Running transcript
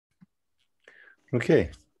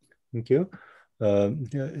Okay, thank you.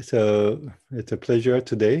 Yeah, so it's a pleasure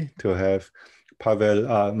today to have Pavel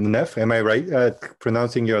Mnev. Am I right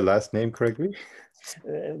pronouncing your last name correctly?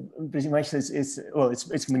 Pretty much it's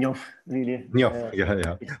Mnev, really. Mnev,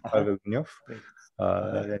 yeah. Pavel Mnev.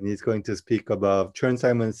 And he's going to speak about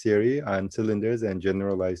Chern-Simons theory on cylinders and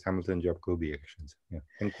generalized Hamilton-Jacobi actions. Yeah,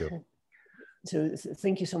 thank you. So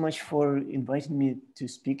thank you so much for inviting me to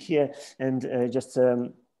speak here. And just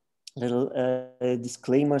little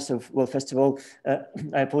disclaimers of, well, first of all,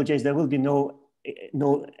 I apologize, there will be no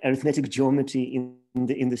arithmetic geometry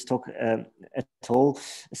in this talk at all.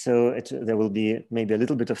 So there will be maybe a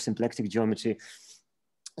little bit of symplectic geometry.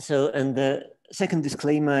 So, and the second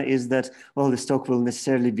disclaimer is that, well, this talk will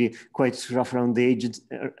necessarily be quite rough around the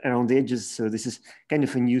edges. So this is kind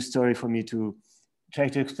of a new story for me to try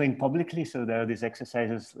to explain publicly. So there are these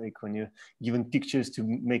exercises like when you're given pictures to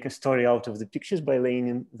make a story out of the pictures by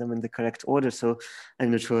laying them in the correct order. So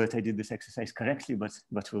I'm not sure that I did this exercise correctly, but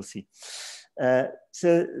we'll see.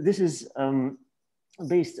 So this is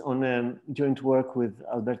based on a joint work with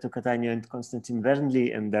Alberto Cattaneo and Konstantin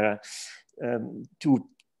Wernli, and there are two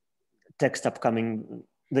texts upcoming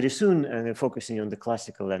very soon, focusing on the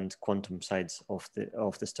classical and quantum sides of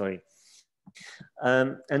the story.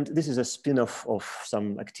 And this is a spin-off of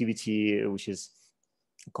some activity which is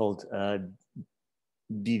called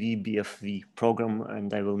BV-BFV program,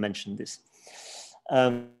 and I will mention this.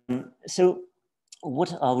 So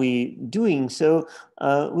what are we doing? So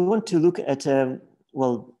we want to look at,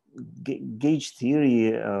 well, gauge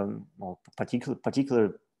theory, or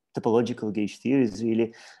particular topological gauge theories,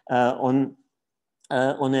 really, on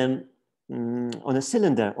a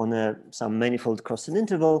cylinder, on some manifold cross an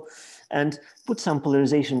interval, and put some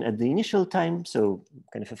polarization at the initial time, so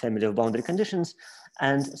kind of a family of boundary conditions,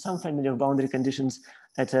 and some family of boundary conditions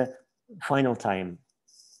at a final time,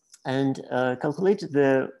 and calculate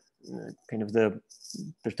the kind of the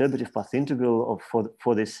perturbative path integral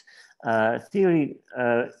for this theory,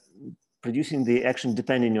 producing the action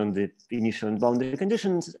depending on the initial and boundary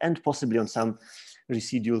conditions, and possibly on some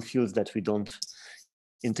residual fields that we don't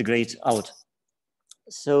integrate out.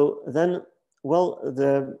 So then, well,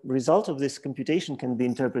 the result of this computation can be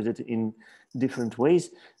interpreted in different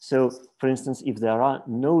ways. So, for instance, if there are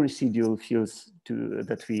no residual fields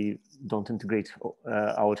that we don't integrate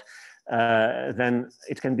out, then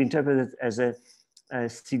it can be interpreted as a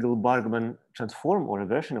Siegel-Bargmann transform, or a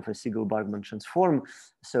version of a Siegel-Bargmann transform.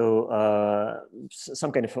 So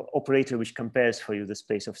some kind of operator which compares for you the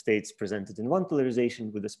space of states presented in one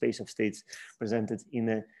polarization with the space of states presented in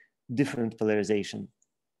a different polarization.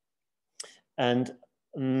 And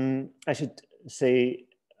I should say,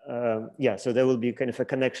 yeah, so there will be kind of a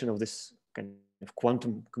connection of this kind of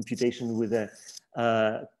quantum computation with a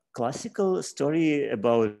classical story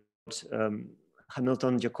about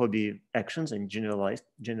Hamilton-Jacobi actions and generalized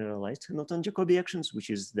Hamilton-Jacobi actions, which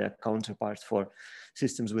is the counterpart for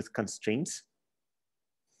systems with constraints.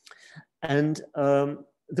 And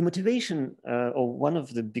the motivation, or one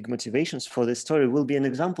of the big motivations for this story, will be an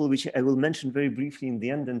example which I will mention very briefly in the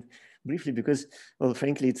end, and briefly because, well,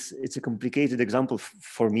 frankly, it's a complicated example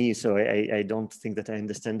for me, so I don't think that I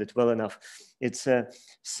understand it well enough. It's a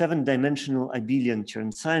 7-dimensional abelian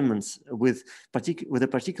Chern-Simons with a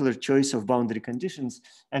particular choice of boundary conditions,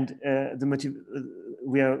 and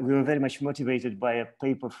we were very much motivated by a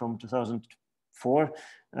paper from 2004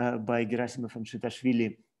 by Gerasimov and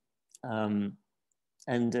Shitashvili.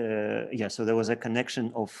 Yeah, so there was a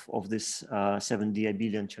connection of this 7D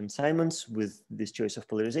abelian Chern-Simons with this choice of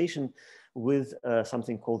polarization with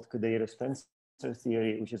something called Kodaira-Spencer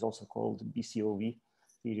theory, which is also called BCOV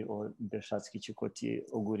theory, or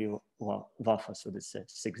Bersatsky-Chukoti-Oguri-Waffa. So this is a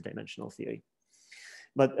 6-dimensional theory.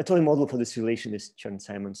 But a toy model for this relation is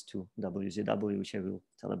Chern-Simons to WZW, which I will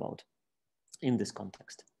tell about in this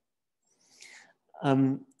context.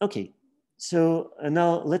 Okay. So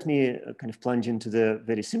now let me kind of plunge into the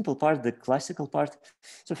very simple part, the classical part.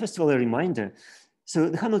 So first of all, a reminder. So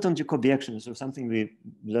the Hamilton-Jacobi actions are something we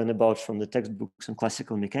learn about from the textbooks on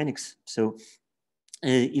classical mechanics. So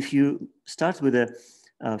if you start with a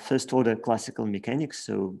first order classical mechanics,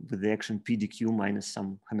 so with the action P dq minus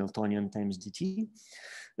some Hamiltonian times dt,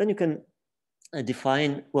 then you can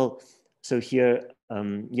define, well, so here,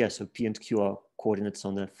 yeah, so P and Q are coordinates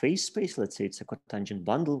on the phase space. Let's say it's a cotangent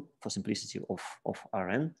bundle for simplicity of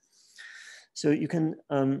Rn. So you can,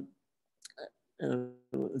 then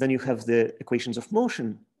you have the equations of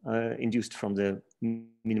motion induced from the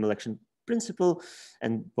minimal action principle.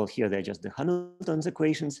 And well, here they're just the Hamilton's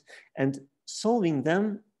equations. And solving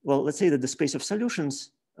them, well, let's say that the space of solutions,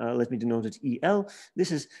 let me denote it EL.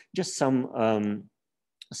 This is just some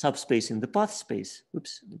subspace in the path space.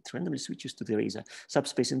 Oops, it randomly switches to the eraser.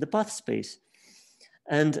 Subspace in the path space.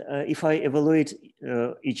 And if I evaluate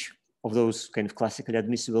each of those kind of classically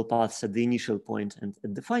admissible paths at the initial point and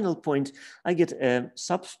at the final point, I get a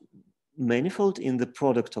sub-manifold in the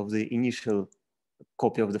product of the initial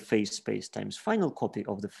copy of the phase space times final copy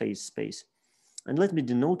of the phase space. And let me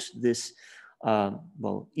denote this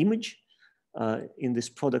well, image in this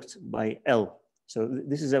product by L. So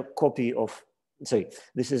this is a copy of, sorry,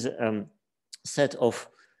 this is a set of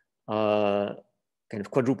kind of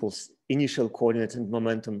quadruples, initial coordinate and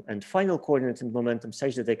momentum and final coordinate and momentum,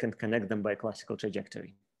 such that I can connect them by classical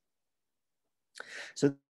trajectory.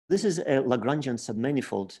 So this is a Lagrangian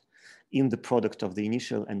submanifold in the product of the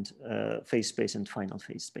initial and phase space and final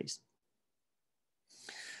phase space.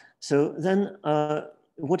 So then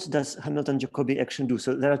what does Hamilton-Jacobi action do?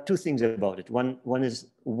 So there are two things about it. One is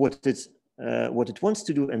what it wants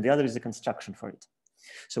to do, and the other is the construction for it.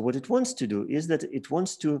 So what it wants to do is that it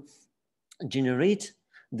wants to generate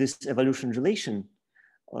this evolution relation,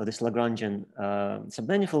 this Lagrangian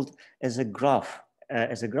submanifold, as a graph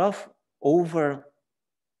over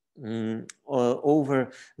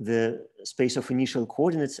the space of initial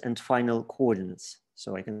coordinates and final coordinates.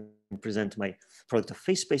 So I can present my product of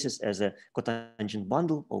phase spaces as a cotangent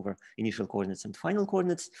bundle over initial coordinates and final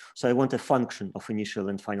coordinates. So I want a function of initial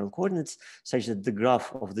and final coordinates such that the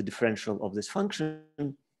graph of the differential of this function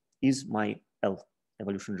is my L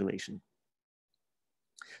evolution relation.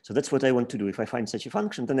 So that's what I want to do. If I find such a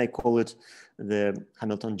function, then I call it the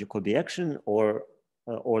Hamilton-Jacobi action or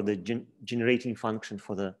the generating function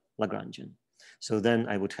for the Lagrangian. So then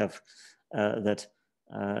I would have that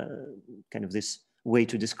kind of this way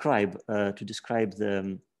to describe the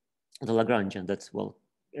Lagrangian. That, well,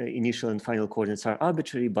 initial and final coordinates are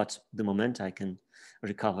arbitrary, but the momenta I can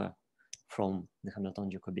recover from the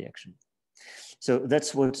Hamilton-Jacobi action. So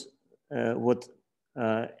that's what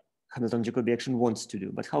Hamilton-Jacobi action wants to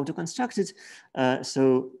do. But how to construct it?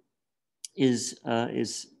 So is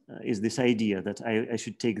this idea that I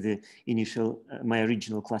should take the initial, my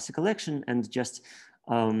original classical action and just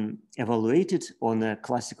evaluate it on a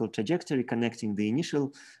classical trajectory connecting the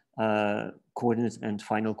initial coordinate and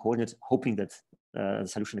final coordinate, hoping that the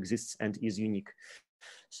solution exists and is unique.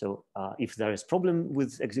 So if there is problem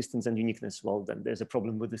with existence and uniqueness, well, then there's a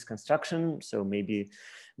problem with this construction. So maybe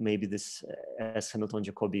this as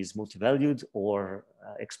Hamilton-Jacobi is multivalued or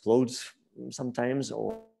explodes sometimes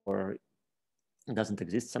or doesn't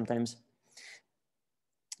exist sometimes.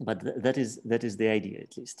 But that is the idea,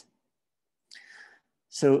 at least.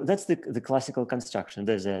 So that's the classical construction.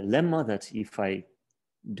 There's a lemma that if I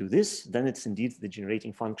do this, then it's indeed the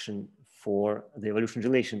generating function for the evolution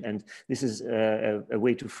relation. And this is a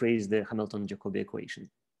way to phrase the Hamilton-Jacobi equation.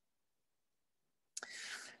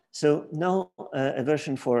 So now a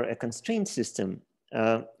version for a constraint system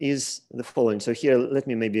is the following. So here, let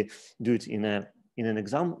me maybe do it in an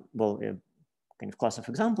example, a kind of class of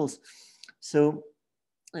examples. So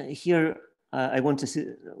here I want to see,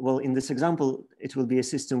 well, in this example, it will be a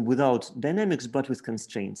system without dynamics, but with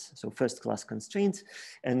constraints. So first class constraints,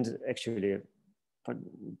 and actually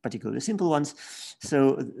particularly simple ones.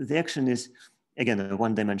 So the action is, again, a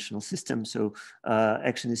one-dimensional system. So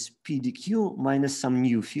action is PDQ minus some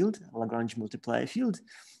new field, Lagrange multiplier field,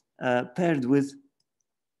 paired with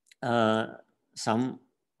some,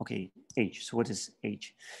 okay, H. So what is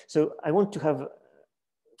H? So I want to have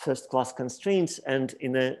first class constraints, and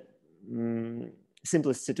in a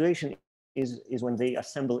simplest situation is when they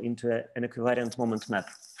assemble into an equivariant moment map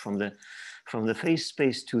from the phase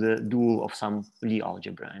space to the dual of some Lie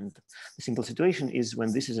algebra. And the simple situation is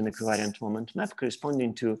when this is an equivariant moment map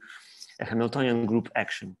corresponding to a Hamiltonian group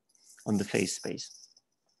action on the phase space.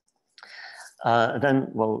 Then,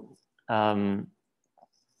 well,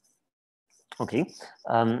 okay.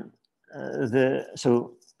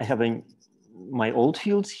 So I have my old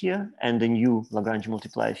fields here and a new Lagrange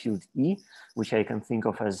multiplier field E, which I can think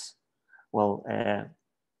of as, well, a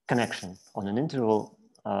connection on an interval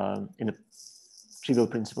in a trivial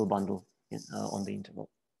principal bundle on the interval.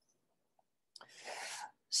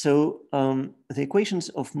 So the equations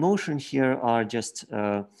of motion here are just,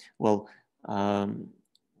 well,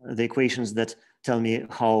 the equations that tell me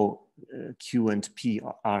how Q and P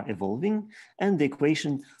are evolving, and the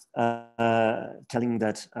equation telling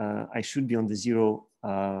that I should be on the zero,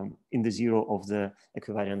 in the zero of the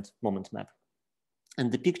equivariant moment map.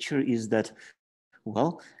 And the picture is that,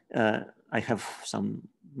 well, I have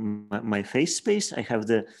my phase space. I have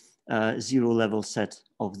the zero level set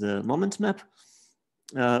of the moment map,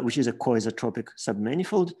 which is a coisotropic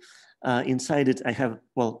submanifold. Inside it, I have,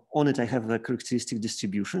 well, on it, I have a characteristic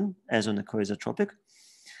distribution as on a coisotropic.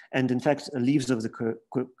 And in fact, leaves of the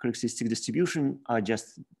characteristic distribution are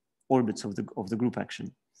just orbits of the group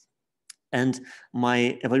action. And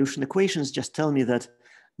my evolution equations just tell me that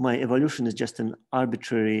my evolution is just an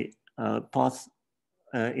arbitrary path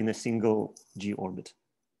in a single G orbit.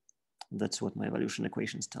 That's what my evolution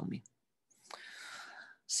equations tell me.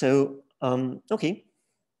 So, okay.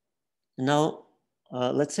 Now,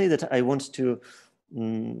 let's say that I want to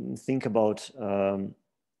think about the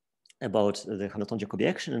Hamilton-Jacobi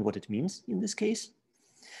action and what it means in this case.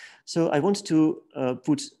 So I want to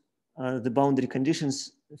put the boundary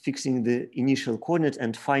conditions fixing the initial coordinate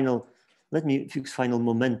and final, let me fix final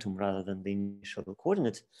momentum rather than the initial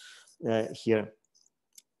coordinate here.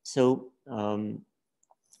 So,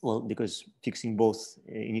 well, because fixing both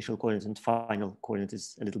initial coordinate and final coordinate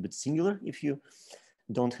is a little bit singular if you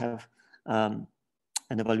don't have an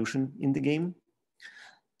evolution in the game.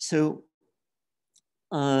 So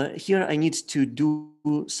here I need to do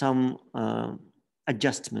some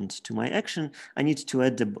adjustment to my action. I need to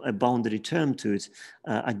add a boundary term to it,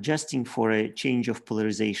 adjusting for a change of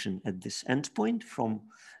polarization at this endpoint from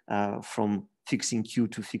fixing Q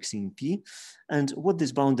to fixing P. And what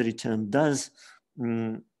this boundary term does,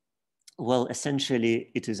 well,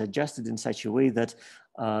 essentially it is adjusted in such a way that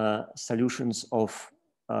solutions of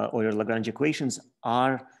Euler-Lagrange equations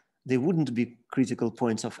are, they wouldn't be critical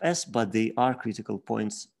points of S, but they are critical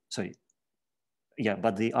points, sorry. Yeah,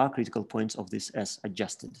 but they are critical points of this S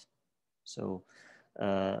adjusted. So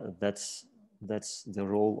that's the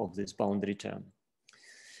role of this boundary term.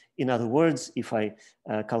 In other words, if I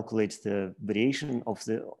calculate the variation of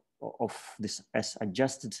this S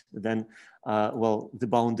adjusted, then well, the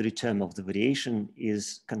boundary term of the variation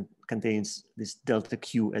contains this delta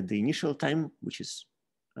Q at the initial time, which is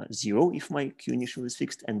 0 if my Q initial is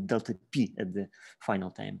fixed, and delta P at the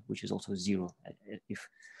final time, which is also 0 if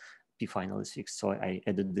P final is fixed. So I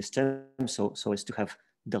added this term so as to have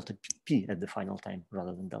delta P at the final time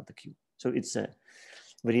rather than delta Q. So it's a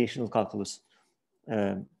variational calculus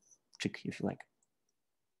trick, if you like,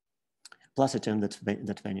 plus a term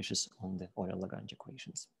that vanishes on the Euler-Lagrange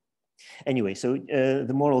equations. Anyway, so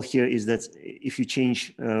the moral here is that if you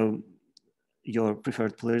change your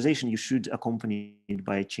preferred polarization, you should accompany it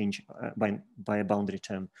by a change by a boundary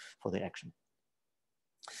term for the action.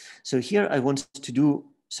 So here I want to do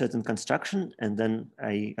certain construction, and then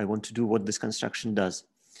I want to do what this construction does.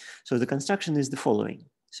 So the construction is the following.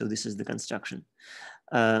 So this is the construction.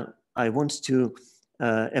 I want to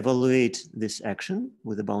evaluate this action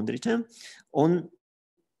with a boundary term on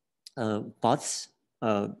paths,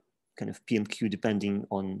 kind of P and Q depending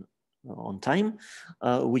on time,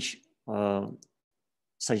 which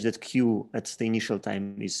such that Q at the initial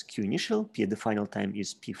time is Q initial, P at the final time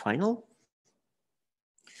is P final,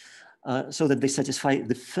 so that they satisfy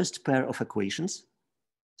the first pair of equations.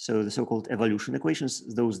 So the so-called evolution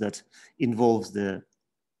equations, those that involve that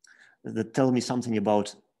tell me something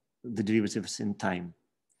about the derivatives in time.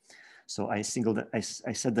 So I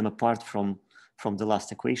set them apart from the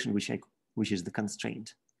last equation, which is the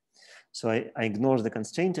constraint. So I ignore the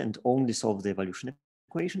constraint and only solve the evolution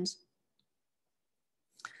equations.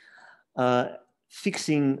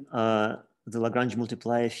 Fixing the Lagrange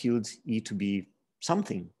multiplier field E to be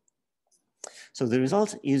something. So the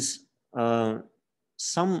result is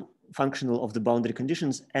some functional of the boundary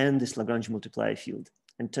conditions and this Lagrange multiplier field.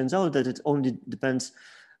 And it turns out that it only depends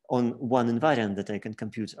on one invariant that I can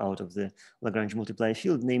compute out of the Lagrange multiplier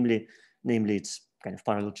field, namely its kind of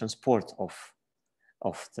parallel transport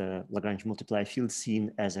of the Lagrange multiplier field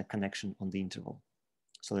seen as a connection on the interval.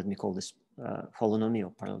 So let me call this holonomy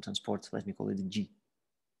or parallel transport, let me call it G.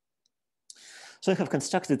 So I have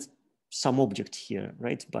constructed some object here,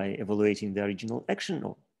 right, by evaluating the original action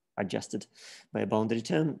or adjusted by a boundary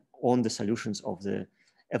term on the solutions of the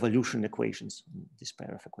evolution equations, this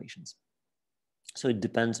pair of equations. So it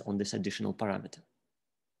depends on this additional parameter.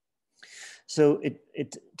 So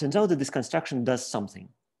it turns out that this construction does something.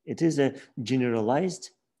 It is a generalized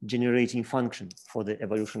generating function for the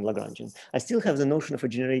evolution Lagrangian. I still have the notion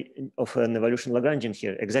of an evolution Lagrangian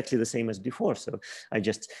here, exactly the same as before. So I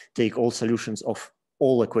just take all solutions of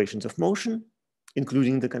all equations of motion,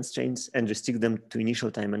 including the constraints, and restrict them to initial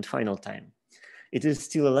time and final time. It is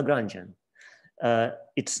still a Lagrangian.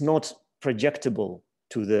 It's not projectable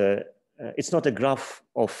to the, it's not a graph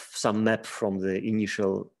of some map from the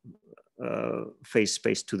initial phase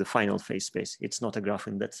space to the final phase space. It's not a graph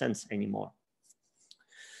in that sense anymore,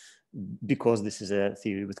 because this is a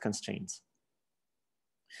theory with constraints.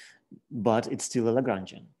 But it's still a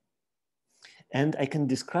Lagrangian. And I can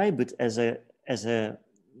describe it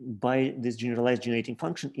by this generalized generating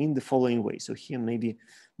function in the following way. So here maybe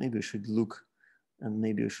we should look and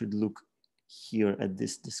maybe we should look here at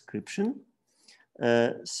this description.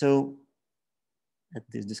 So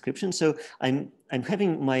I'm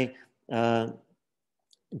having my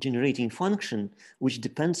generating function, which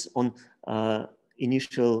depends on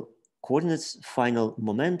initial coordinates, final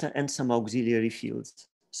momenta, and some auxiliary fields.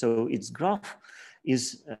 So its graph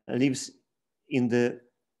lives in the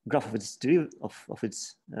graph of its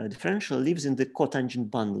differential lives in the cotangent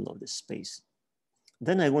bundle of this space.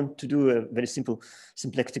 Then I want to do a very simple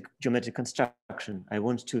symplectic geometric construction. I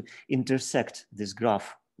want to intersect this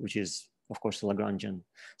graph, which is of course a Lagrangian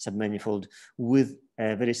submanifold, with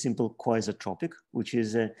a very simple coisotropic, which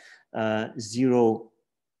is a zero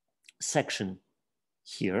section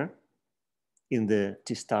here in the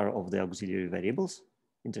T star of the auxiliary variables,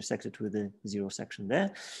 intersected with the zero section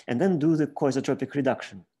there, and then do the coisotropic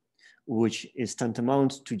reduction, which is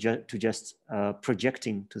tantamount to just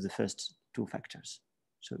projecting to the first two factors.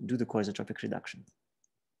 So do the coisotropic reduction.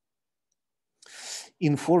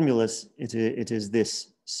 In formulas, it is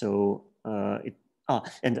this. So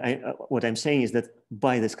what I'm saying is that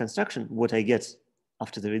by this construction, what I get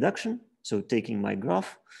after the reduction, so taking my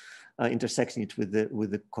graph, intersecting it with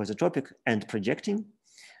the coisotropic and projecting,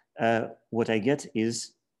 what I get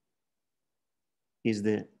is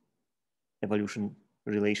the evolution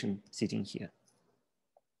relation sitting here.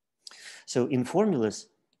 So in formulas,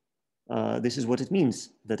 this is what it means,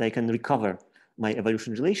 that I can recover my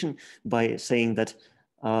evolution relation by saying that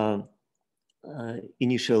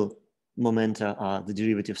initial momenta are the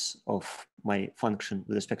derivatives of my function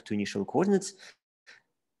with respect to initial coordinates.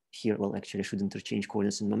 Here, well, actually I should interchange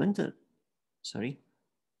coordinates and momenta. Sorry.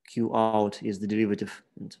 Q out is the derivative,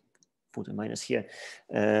 and put a minus here.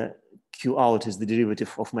 Q out is the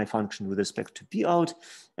derivative of my function with respect to P out.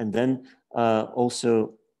 And then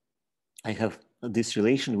also I have this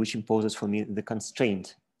relation which imposes for me the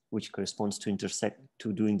constraint, which corresponds to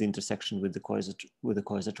doing the intersection with the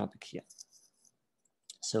coisotropic here.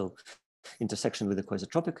 So intersection with the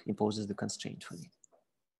coisotropic imposes the constraint for me.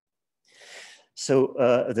 So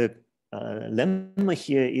the lemma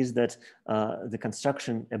here is that the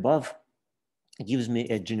construction above gives me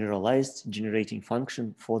a generalized generating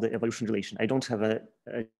function for the evolution relation. I don't have a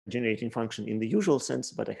generating function in the usual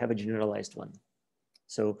sense, but I have a generalized one.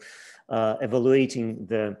 So evaluating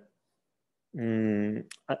the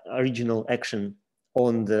original action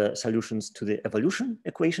on the solutions to the evolution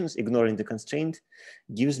equations, ignoring the constraint,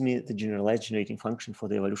 gives me the generalized generating function for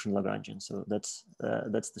the evolution Lagrangian. So that's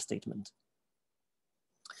the statement.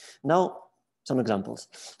 Now, some examples.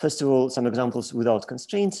 First of all, some examples without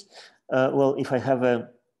constraints. Well, if I have a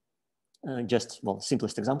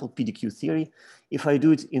simplest example, PDQ theory, if I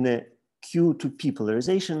do it in a Q to P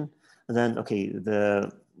polarization, then okay,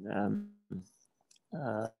 the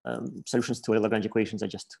solutions to Lagrange equations are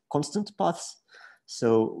just constant paths.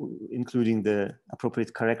 So including the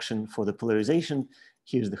appropriate correction for the polarization,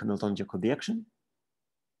 here's the Hamilton-Jacobi action.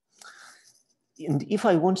 And if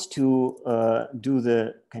I want to do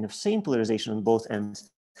the kind of same polarization on both ends,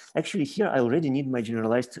 actually here I already need my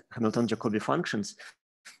generalized Hamilton-Jacobi functions,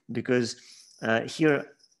 because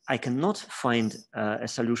here I cannot find a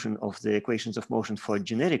solution of the equations of motion for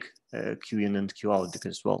generic Q in and Q out,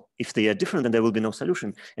 because, well, if they are different, then there will be no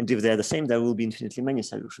solution. And if they are the same, there will be infinitely many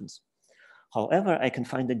solutions. However, I can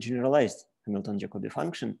find a generalized Hamilton-Jacobi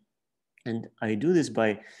function. And I do this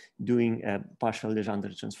by doing a partial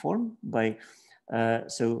Legendre transform. I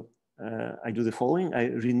do the following. I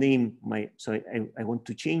rename I want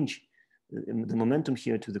to change the momentum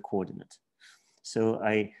here to the coordinate. So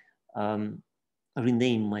I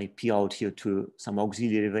rename my P out here to some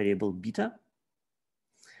auxiliary variable beta.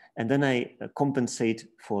 And then I compensate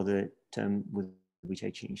for the term with which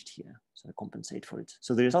I changed here. So I compensate for it.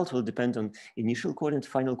 So the result will depend on initial coordinate,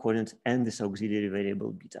 final coordinate, and this auxiliary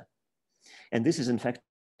variable beta. And this is in fact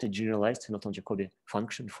a generalized Hamilton-Jacobi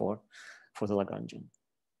function for the Lagrangian.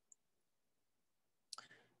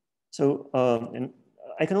 So, and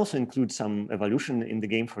I can also include some evolution in the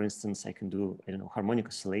game. For instance, I can do, I don't know, harmonic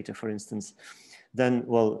oscillator, for instance. Then,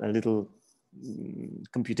 well, a little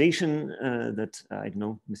computation that I don't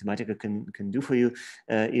know, Mathematica can do for you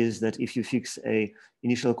is that if you fix a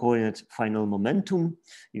initial coordinate final momentum,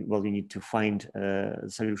 you need to find the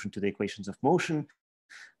solution to the equations of motion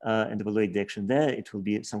and evaluate the action there. It will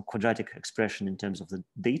be some quadratic expression in terms of the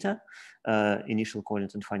data, initial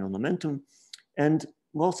coordinate and final momentum. And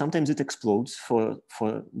well, sometimes it explodes for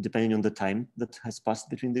depending on the time that has passed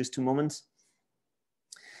between these two moments.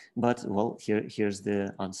 But well, here's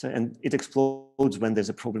the answer. And it explodes when there's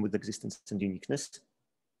a problem with existence and uniqueness.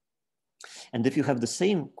 And if you have the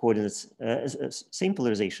same coordinates, same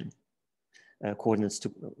polarization, coordinates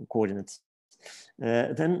to coordinates,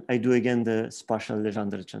 then I do again the partial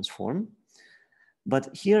Legendre transform.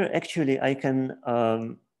 But here, actually, I can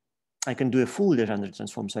do a full Legendre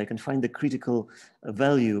transform, so I can find the critical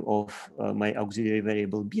value of my auxiliary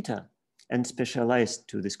variable beta and specialize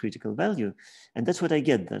to this critical value. And that's what I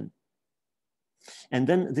get then. And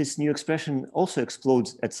then this new expression also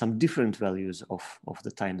explodes at some different values of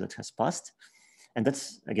the time that has passed. And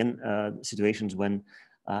that's, again, situations when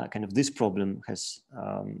kind of this problem has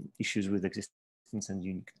issues with existence and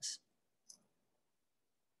uniqueness.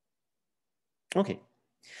 Okay,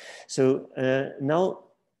 so now,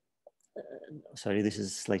 sorry, this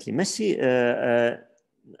is slightly messy. Abelian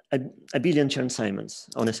Chern-Simons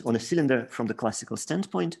on a cylinder from the classical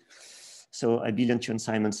standpoint. So abelian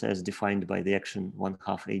Chern-Simons as defined by the action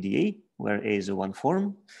 1/2 ADA, where A is a one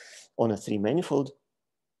form on a three manifold.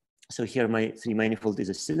 So here my three manifold is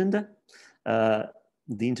a cylinder. The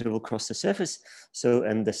interval cross the surface. So,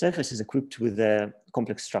 and the surface is equipped with a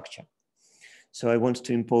complex structure. So I want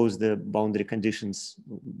to impose the boundary conditions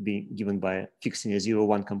being given by fixing a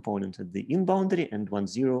 0,1 component at the in boundary and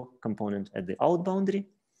 1,0 component at the out boundary.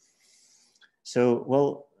 So,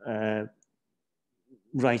 well,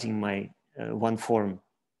 writing my one form,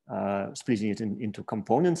 splitting it into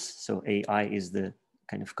components. So AI is the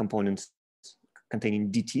kind of component containing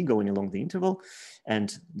dt going along the interval,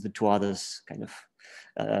 and the two others kind of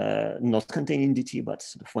not containing dt, but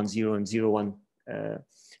sort of 1,0 and 0,1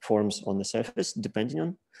 forms on the surface,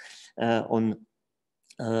 depending on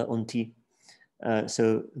t.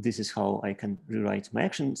 So this is how I can rewrite my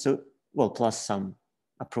action. So, well, plus some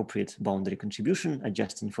appropriate boundary contribution,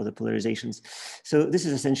 adjusting for the polarizations. So this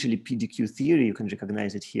is essentially PDQ theory. You can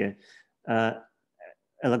recognize it here. A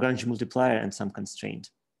Lagrange multiplier and some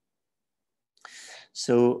constraint.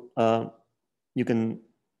 So you can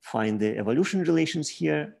find the evolution relations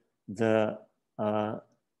here. The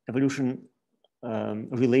evolution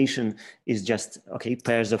relation is just, okay,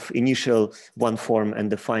 pairs of initial one form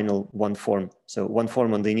and the final one form. So one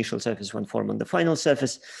form on the initial surface, one form on the final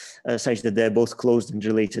surface, such that they're both closed and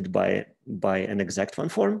related by an exact one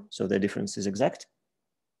form. So the difference is exact.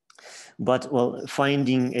 But, well,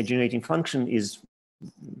 finding a generating function is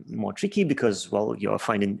more tricky because, well, you're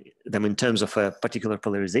finding them in terms of a particular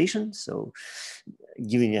polarization. So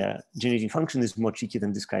giving a generating function is more tricky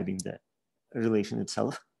than describing the relation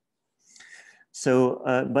itself. So,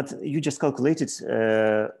 but you just calculate it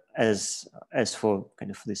as for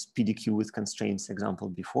kind of this PDQ with constraints example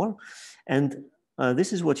before. And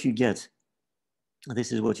this is what you get.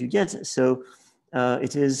 This is what you get. So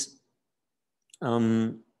it is,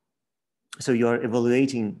 so you are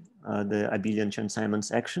evaluating the abelian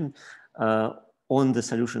Chern-Simons action on the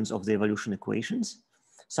solutions of the evolution equations,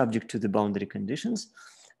 subject to the boundary conditions.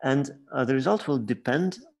 And the result will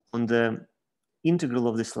depend on the integral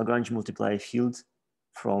of this Lagrange multiplier field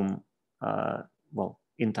from, well,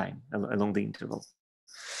 in time along the interval.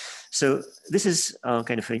 So this is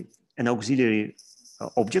kind of an auxiliary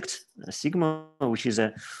object, sigma, which is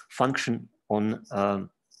a function on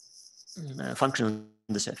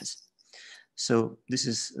the surface. So this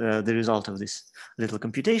is the result of this little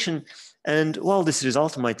computation. And while this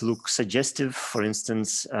result might look suggestive, for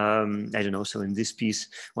instance, I don't know, so in this piece,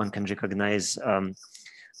 one can recognize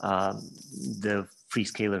the free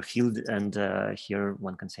scalar field, and here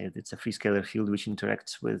one can say that it's a free scalar field which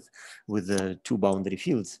interacts with the two boundary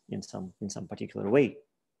fields in some particular way.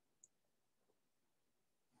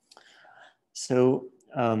 So,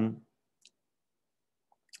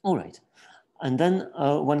 all right, and then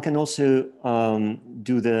one can also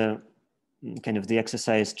do the kind of the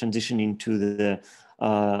exercise transitioning to the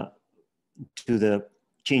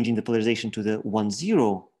changing the polarization to the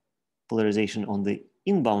 1,0 polarization on the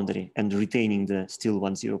in boundary and retaining the still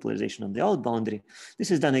 1,0 polarization on the out boundary. This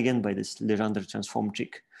is done again by this Legendre transform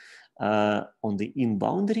trick on the in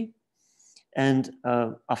boundary. And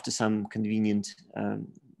after some convenient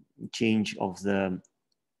change of the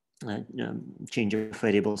change of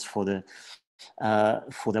variables for the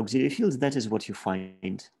auxiliary fields, that is what you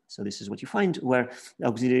find. So this is what you find, where the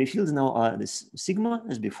auxiliary fields now are this sigma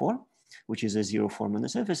as before, which is a 0 form on the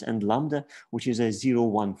surface, and lambda, which is a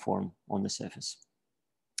 0,1 form on the surface.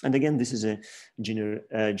 And again, this is a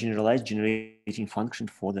generalized generating function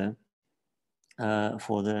for the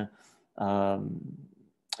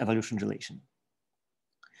evolution relation.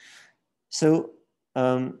 So,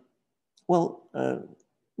 well,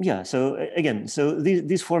 yeah, so again, so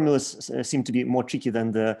these formulas seem to be more tricky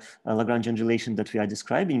than the Lagrangian relation that we are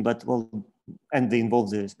describing, but, well, and they involve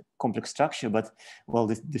the complex structure, but, well,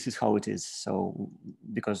 this is how it is. So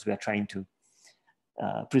because we are trying to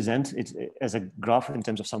present it as a graph in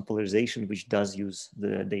terms of some polarization, which does use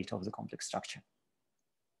the data of the complex structure.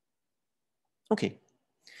 Okay.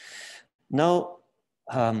 Now,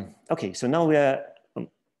 okay, so now we are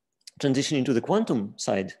transitioning to the quantum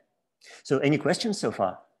side. So any questions so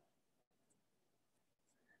far?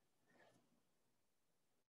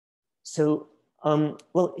 So,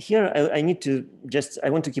 well, here I need to just, I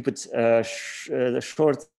want to keep it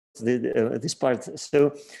short, this part.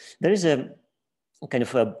 So there is a kind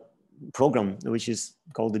of a program which is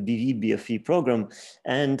called the BV-BFV program,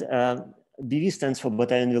 and BV stands for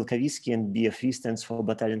Batalin-Vilkovisky and BFV stands for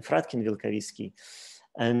Batalin-Vilkovisky.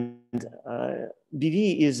 And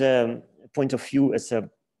BV is a point of view as a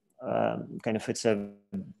kind of, it's a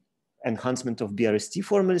enhancement of BRST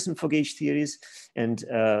formalism for gauge theories, and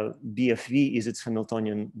BFV is its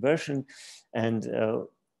Hamiltonian version. And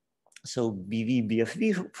so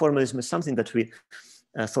BV-BFV formalism is something that we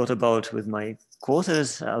thought about with my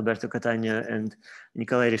co-authors, Alberto Cattaneo and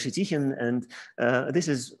Hitchin. And this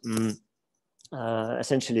is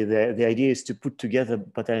essentially the idea is to put together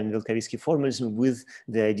Batalin-Vilkovisky formalism with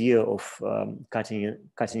the idea of cutting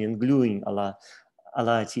and gluing a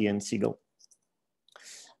la T and Siegel.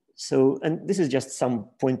 So, and this is just some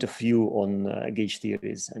point of view on gauge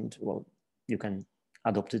theories, and well, you can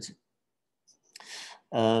adopt it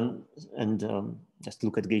just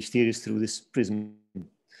look at gauge theories through this prism.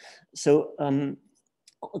 So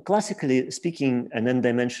classically speaking, an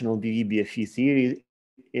n-dimensional BV-BFV theory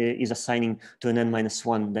is assigning to an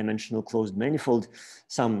n-1 dimensional closed manifold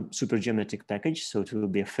some supergeometric package. So it will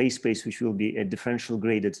be a phase space, which will be a differential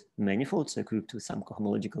graded manifold, so equipped with some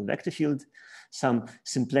cohomological vector field, some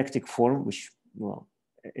symplectic form, which well,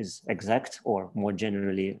 is exact, or more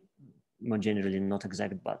generally not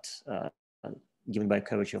exact, but given by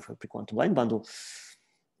curvature of a prequantum line bundle.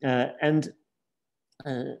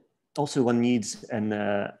 Also one needs an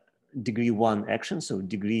degree 1 action, so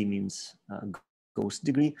degree means ghost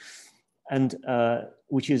degree, and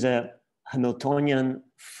which is a Hamiltonian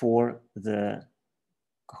for the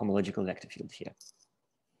cohomological vector field here.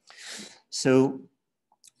 So,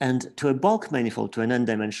 and to a bulk manifold, to an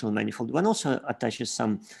n-dimensional manifold, one also attaches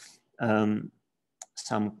some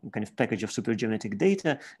kind of package of supergeometric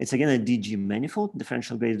data. It's again a DG manifold,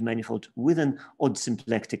 differential graded manifold with an odd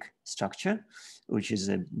symplectic structure, which is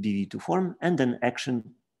a BV2 form, and an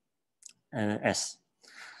action S.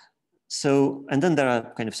 So, and then there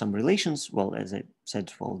are kind of some relations. Well, as I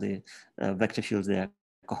said, well, the vector fields, they are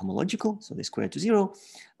cohomological, so they square to 0.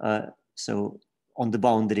 So on the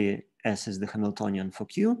boundary, S is the Hamiltonian for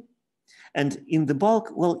Q. And in the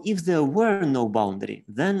bulk, well, if there were no boundary,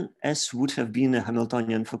 then S would have been a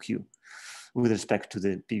Hamiltonian for Q with respect to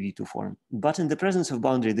the PV2 form. But in the presence of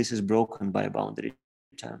boundary, this is broken by a boundary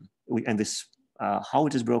term. And this, how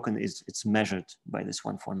it is broken is it's measured by this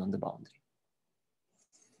one form on the boundary.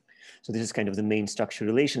 So this is kind of the main structure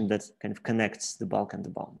relation that kind of connects the bulk and the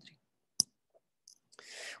boundary.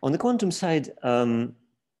 On the quantum side,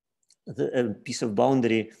 the piece of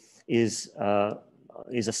boundary is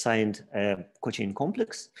assigned a cochain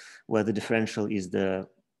complex, where the differential is the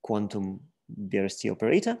quantum BRST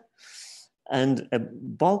operator. And a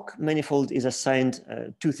bulk manifold is assigned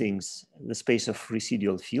two things: the space of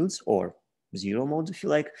residual fields, or zero mode, if you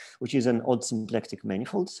like, which is an odd symplectic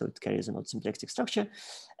manifold, so it carries an odd symplectic structure,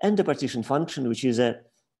 and the partition function, which is an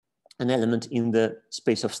element in the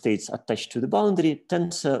space of states attached to the boundary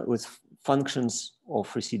tensor with functions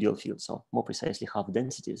of residual fields, or more precisely half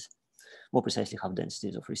densities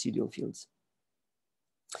of residual fields.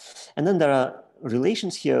 And then there are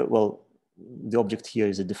relations here. Well, the object here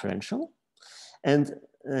is a differential. And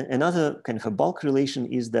another kind of a bulk relation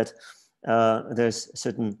is that there's a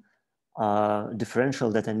certain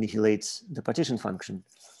differential that annihilates the partition function.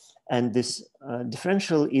 And this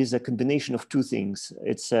differential is a combination of two things.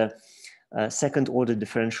 It's a second order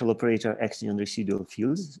differential operator acting on residual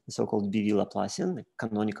fields, the so-called BV Laplacian, the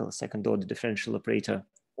canonical second order differential operator,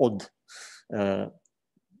 odd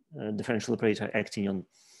differential operator acting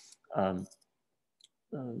on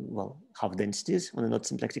well, half densities on a not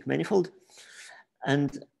symplectic manifold,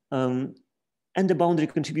 and the boundary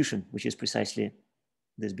contribution, which is precisely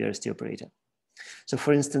this BRST operator. So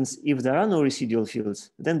for instance, if there are no residual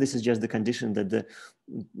fields, then this is just the condition that the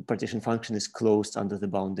partition function is closed under the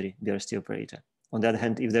boundary BRST operator. On the other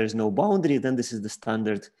hand, if there is no boundary, then this is the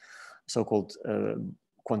standard so-called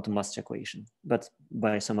quantum master equation. But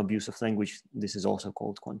by some abuse of language, this is also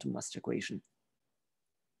called quantum master equation.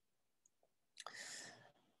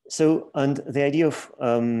 So, and the idea of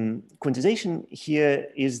quantization here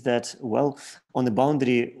is that, well, on the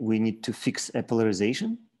boundary, we need to fix a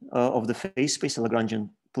polarization of the phase space, a Lagrangian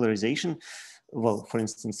polarization, well, for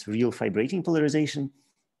instance, real vibrating polarization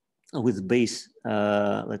with base,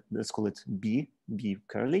 let's call it B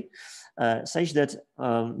curly, such that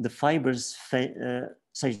the fibers,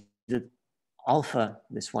 such that alpha,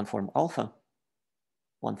 this one form alpha,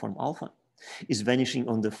 is vanishing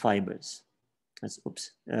on the fibers. That's,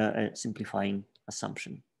 oops, a simplifying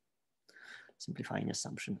assumption.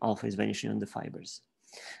 Alpha is vanishing on the fibers.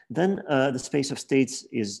 Then the space of states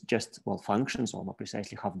is just, well, functions, or more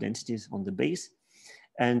precisely half densities on the base.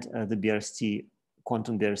 And the BRST,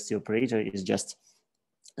 quantum BRST operator is just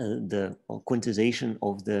the quantization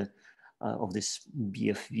of the of this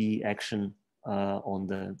BFV action on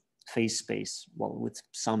the phase space, well, with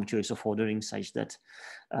some choice of ordering such that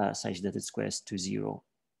it squares to 0.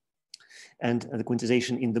 And the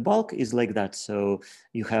quantization in the bulk is like that. So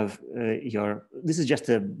you have this is just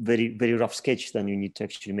a very, very rough sketch. Then you need to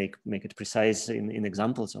actually make it precise in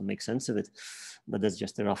examples or make sense of it. But that's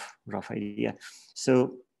just a rough idea.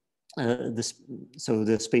 So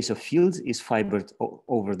the space of fields is fibered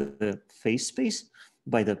over the phase space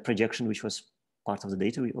by the projection, which was part of the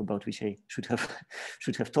data about which I should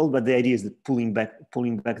have told. But the idea is that pulling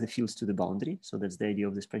back the fields to the boundary. So that's the idea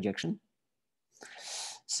of this projection.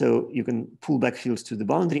 So you can pull back fields to the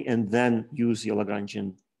boundary and then use your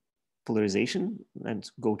Lagrangian polarization and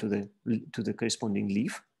go to the corresponding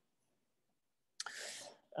leaf.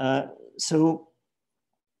 So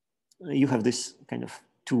you have this kind of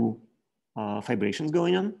two vibrations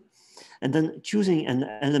going on, and then choosing an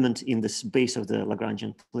element in this base of the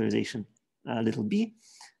Lagrangian polarization, little b,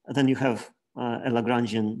 then you have a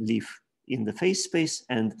Lagrangian leaf in the phase space,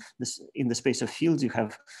 and in the space of fields you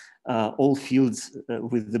have all fields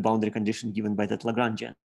with the boundary condition given by that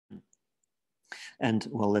Lagrangian. And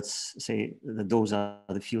well, let's say that those are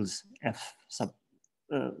the fields F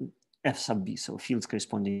sub B, so fields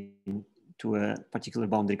corresponding to a particular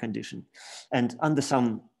boundary condition. And under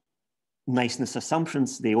some niceness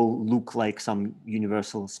assumptions, they all look like some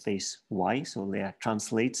universal space Y, so they are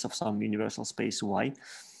translates of some universal space Y.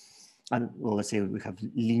 And well, let's say we have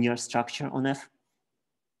linear structure on F.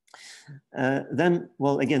 Then,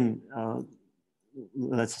 well, again,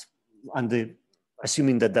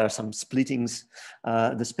 assuming that there are some splittings,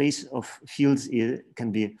 the space of fields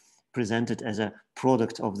can be presented as a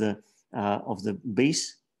product of the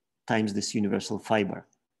base times this universal fiber.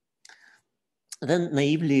 Then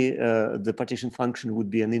naively, the partition function would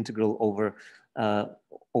be an integral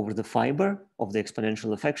over the fiber of the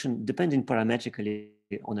exponential affection, depending parametrically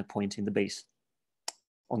on a point in the base,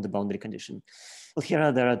 on the boundary condition. Well,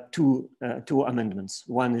 here there are two amendments.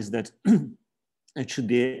 One is that it should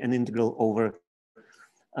be an integral over,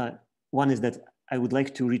 one is that I would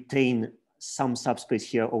like to retain some subspace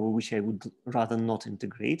here over which I would rather not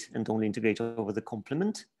integrate and only integrate over the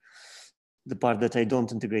complement. The part that I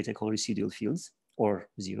don't integrate I call residual fields or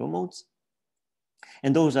zero modes.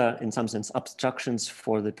 And those are in some sense abstractions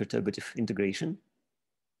for the perturbative integration,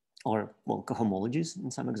 or well, cohomologies in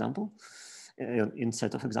some example, in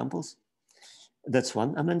set of examples. That's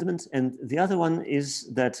one amendment. And the other one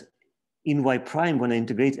is that in Y prime, when I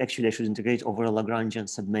integrate, actually I should integrate over a Lagrangian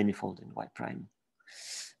submanifold in Y prime,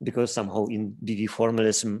 because somehow in BV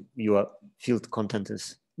formalism, your field content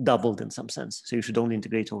is doubled in some sense. So you should only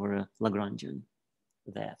integrate over a Lagrangian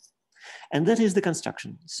there. And that is the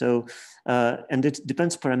construction. So, and it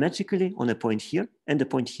depends parametrically on a point here and a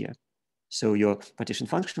point here. So your partition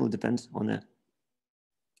function will depend on a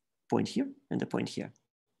point here and a point here.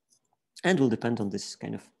 And will depend on this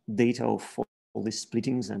kind of data of all these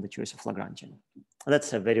splittings and the choice of Lagrangian.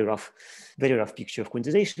 That's a very rough picture of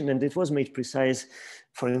quantization, and it was made precise,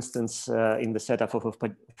 for instance, in the setup of a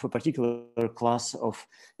particular class of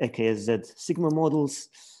a.k.a. Z sigma models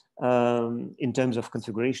in terms of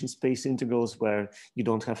configuration space integrals, where you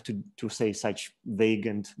don't have to say such vague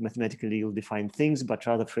and mathematically ill-defined things, but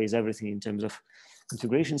rather phrase everything in terms of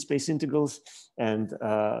configuration space integrals. And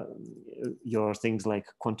your things like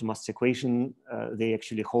quantum mass equation, they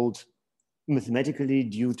actually hold mathematically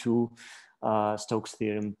due to Stokes'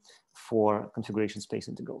 theorem for configuration space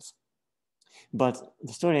integrals. But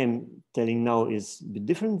the story I'm telling now is a bit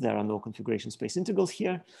different. There are no configuration space integrals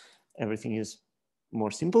here. Everything is more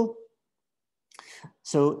simple.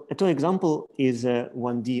 So a toy example is a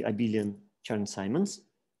 1D abelian Chern-Simons.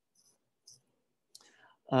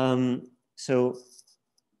 So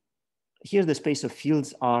here the space of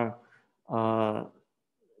fields are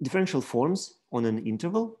differential forms on an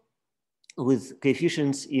interval with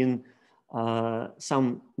coefficients in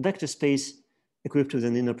some vector space equipped with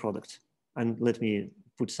an inner product. And let me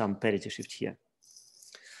put some parity shift here.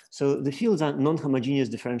 So the fields are non-homogeneous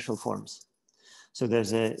differential forms. So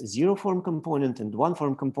there's a 0 form component and 1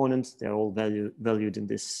 form component. They're all valued in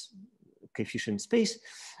this coefficient space.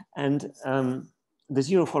 And the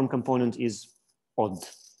 0 form component is odd,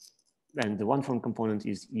 and the 1 form component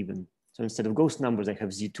is even. So instead of ghost numbers, I have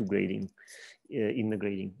Z2 grading, inner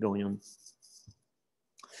grading going on.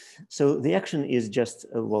 So the action is just,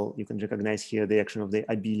 well, you can recognize here the action of the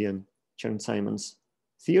abelian Chern-Simons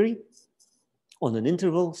theory on an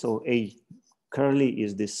interval. So A curly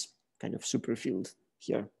is this kind of superfield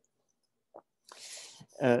here.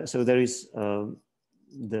 So there is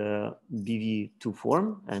the BV2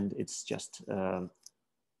 form, and it's just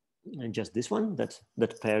this one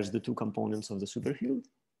that pairs the two components of the superfield.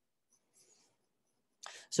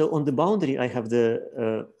 So on the boundary, I have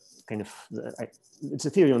the it's a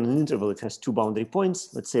theory on an interval. It has two boundary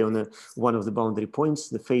points. Let's say on one of the boundary points,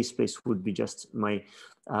 the phase space would be just my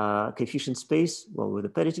coefficient space, well, with a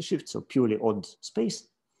parity shift, so purely odd space,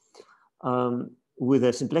 with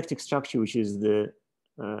a symplectic structure, which is the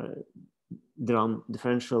drum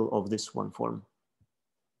differential of this one form.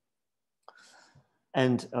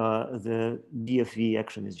 And the BFV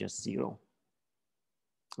action is just 0.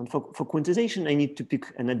 And for quantization, I need to pick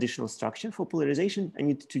an additional structure. For polarization, I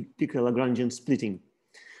need to pick a Lagrangian splitting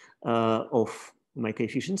of my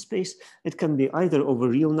coefficient space. It can be either over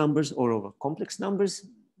real numbers or over complex numbers.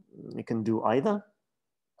 I can do either.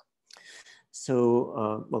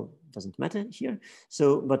 So, well, it doesn't matter here.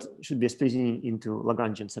 So, but should be a splitting into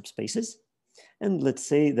Lagrangian subspaces. And let's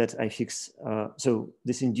say that I fix, so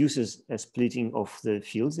this induces a splitting of the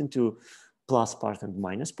fields into plus part and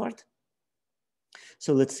minus part.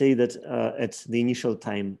 So let's say that at the initial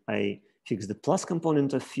time, I fix the plus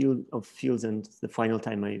component of fields, and the final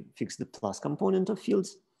time I fix the plus component of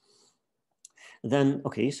fields. Then,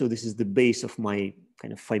 okay, so this is the base of my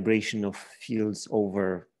kind of vibration of fields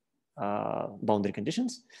over boundary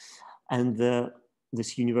conditions. And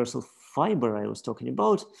this universal fiber I was talking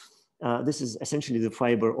about, this is essentially the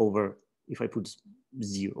fiber over, if I put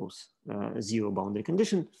zeros, zero boundary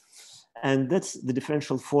condition. And that's the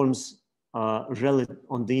differential forms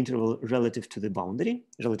on the interval relative to the boundary,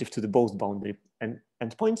 relative to the both boundary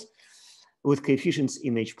endpoints, with coefficients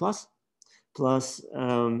in H plus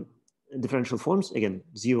differential forms, again,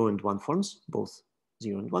 0 and 1 forms, both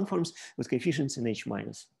 0 and 1 forms, with coefficients in H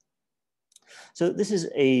minus. So this is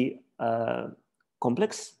a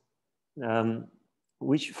complex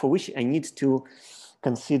for which I need to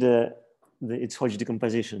consider its Hodge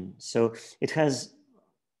decomposition. So it has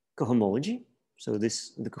cohomology. So the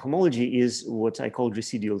cohomology is what I called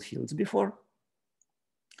residual fields before.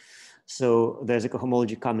 So there's a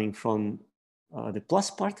cohomology coming from the plus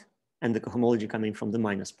part and the cohomology coming from the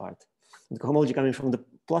minus part. The cohomology coming from the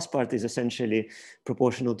plus part is essentially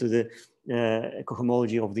proportional to the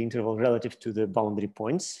cohomology of the interval relative to the boundary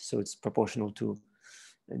points. So it's proportional to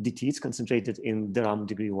dt, it's concentrated in de Rham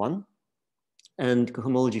degree 1. And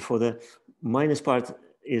cohomology for the minus part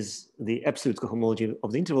is the absolute cohomology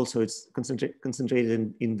of the interval, so it's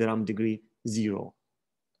concentrated in de Rham degree 0.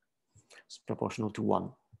 It's proportional to 1.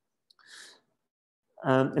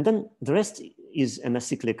 And then the rest is an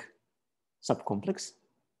acyclic subcomplex,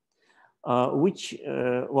 which,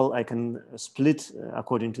 well, I can split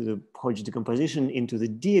according to the Hodge decomposition into the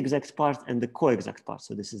d-exact part and the co-exact part.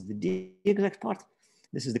 So this is the d-exact part,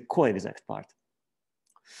 this is the co-exact part.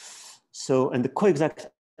 So, and the co-exact,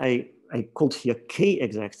 I called here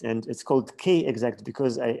k-exact, and it's called k-exact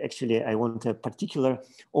because I want a particular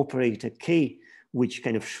operator k, which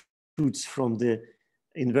kind of shoots from the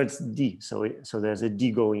inverts d. So there's a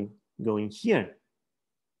d going here,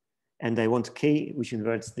 and I want k which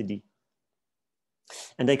inverts the d.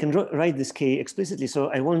 And I can write this k explicitly. So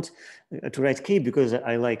I want to write k because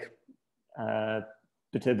I like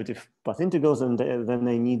perturbative path integrals, and then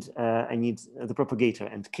I need the propagator,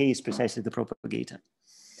 and k is precisely the propagator.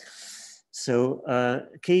 So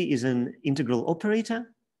k is an integral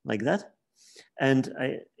operator like that, and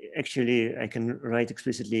I can write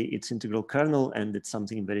explicitly its integral kernel, and it's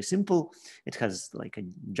something very simple. It has like a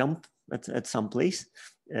jump at some place.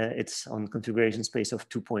 It's on configuration space of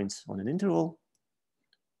 2 points on an interval.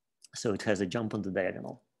 So it has a jump on the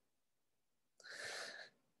diagonal.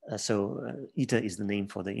 So eta is the name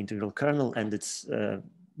for the integral kernel, and it's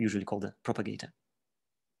usually called a propagator.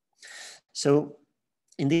 So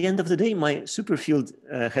in the end of the day, my superfield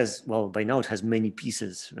has, well, by now it has many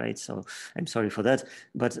pieces, right? So I'm sorry for that.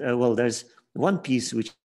 But well, there's one piece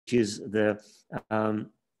which is the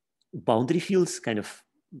boundary fields, kind of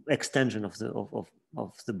extension of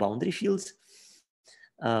the boundary fields.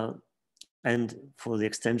 And for the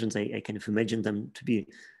extensions, I kind of imagine them to be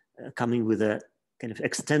coming with a kind of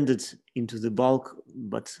extended into the bulk,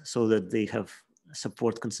 but so that they have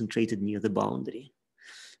support concentrated near the boundary.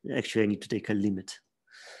 Actually, I need to take a limit.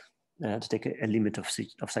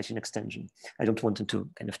 Of such an extension. I don't want into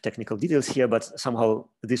kind of technical details here, but somehow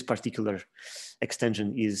this particular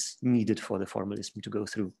extension is needed for the formalism to go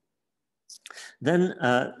through. Then,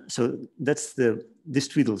 so that's these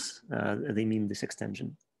twiddles, they mean this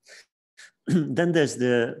extension. Then there's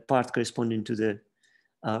the part corresponding to the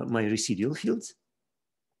my residual fields.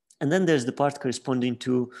 And then there's the part corresponding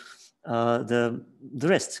to the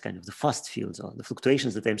rest, kind of the fast fields or the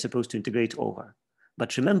fluctuations that I'm supposed to integrate over.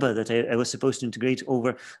 But remember that I was supposed to integrate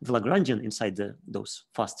over the Lagrangian inside those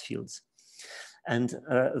fast fields. And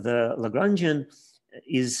the Lagrangian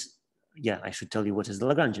is, yeah, I should tell you what is the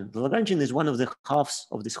Lagrangian. The Lagrangian is one of the halves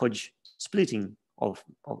of this Hodge splitting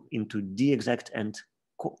into d-exact and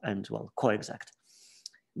co-exact.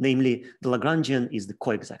 Namely, the Lagrangian is the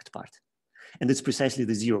co-exact part. And it's precisely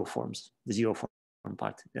the zero form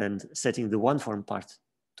part, and setting the one form part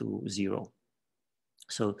to 0.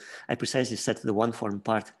 So I precisely set the one form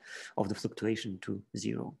part of the fluctuation to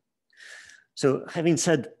 0. So having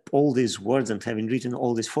said all these words and having written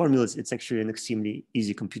all these formulas, it's actually an extremely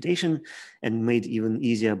easy computation and made even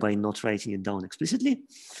easier by not writing it down explicitly.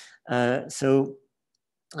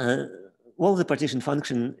 Well, the partition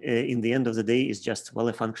function in the end of the day is just, well,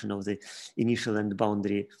 a function of the initial and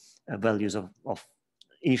boundary values of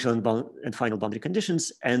initial and final boundary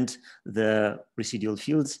conditions and the residual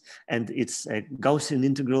fields. And it's a Gaussian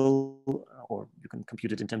integral, or you can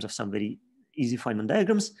compute it in terms of some very easy Feynman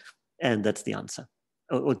diagrams. And that's the answer.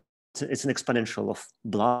 It's an exponential of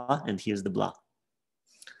blah, and here's the blah.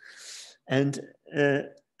 And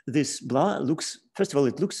this blah looks, first of all,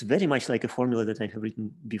 it looks very much like a formula that I have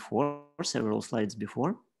written before, several slides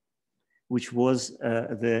before, which was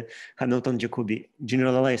the Hamilton-Jacobi,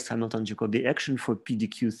 generalized Hamilton-Jacobi action for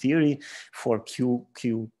PDQ theory for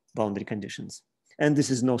QQ boundary conditions. And this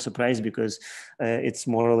is no surprise because it's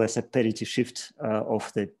more or less a parity shift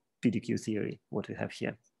of the PDQ theory, what we have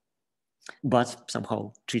here, but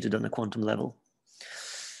somehow treated on a quantum level.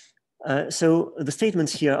 So the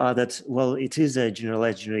statements here are that, well, it is a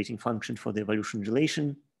generalized generating function for the evolution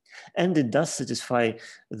relation, and it does satisfy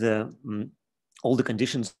all the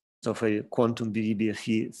conditions of a quantum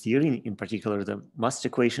BV-BFV theory, in particular the master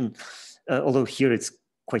equation, although here it's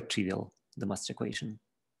quite trivial, the master equation.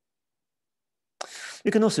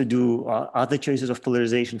 You can also do other choices of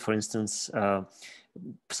polarization, for instance,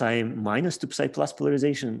 psi minus to psi plus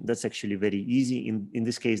polarization. That's actually very easy. In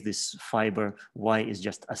this case, this fiber Y is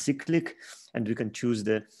just acyclic, and we can choose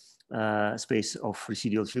the space of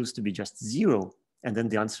residual fields to be just 0. And then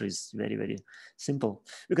the answer is very, very simple.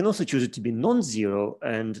 We can also choose it to be non-zero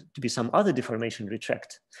and to be some other deformation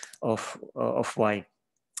retract of Y.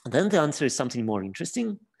 Then the answer is something more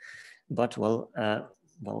interesting, but well,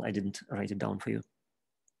 I didn't write it down for you.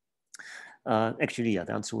 Actually, yeah,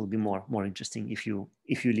 the answer will be more interesting if you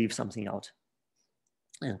leave something out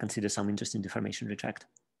and consider some interesting deformation retract.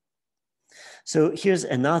 So here's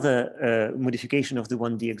another modification of the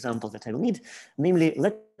 1D example that I will need. Namely,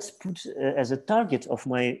 let's put as a target of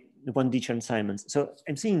my 1D Chern-Simons. So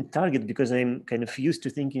I'm saying target because I'm kind of used to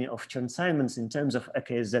thinking of Chern-Simons in terms of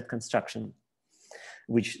a.k.a. Z construction,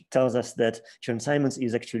 which tells us that Chern-Simons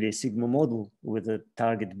is actually a sigma model with the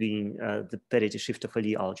target being the parity shift of a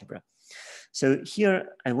Lie algebra. So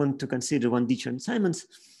here I want to consider 1D Chern-Simons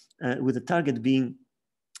with the target being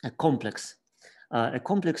a complex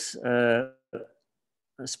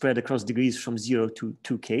spread across degrees from 0 to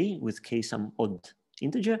 2k with k some odd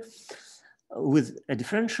integer, with a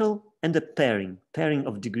differential and a pairing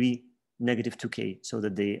of degree negative 2k, so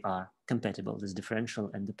that they are compatible, this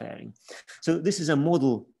differential and the pairing. So this is a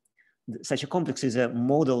model, such a complex is a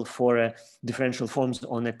model for differential forms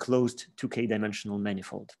on a closed 2k dimensional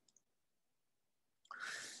manifold.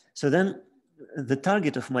 So then the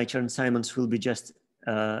target of my Chern-Simons will be just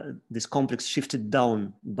this complex shifted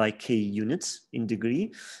down by k units in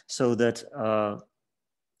degree, so that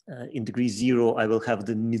in degree 0 I will have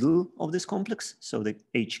the middle of this complex, so the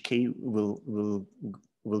hk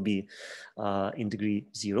will be in degree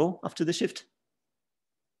 0 after the shift.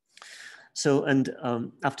 So, and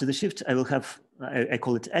after the shift I will have, I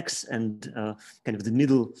call it x, and kind of the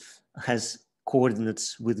middle has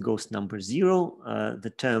coordinates with ghost number 0.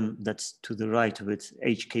 The term that's to the right of it,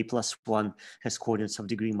 hk plus 1, has coordinates of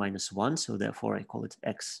degree -1, so therefore I call it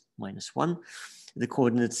x minus 1. The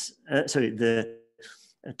coordinates, the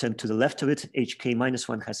term to the left of it, hk minus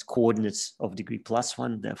 1, has coordinates of degree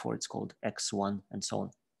 +1, therefore it's called x1, and so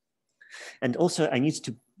on. And also I need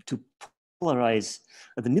to polarize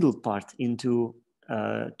the middle part into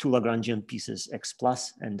two Lagrangian pieces, x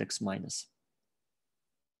plus and x minus.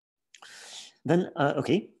 Then,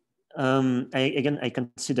 okay, I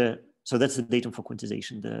consider, so that's the datum for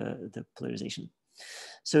quantization, the polarization.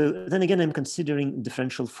 So then again, I'm considering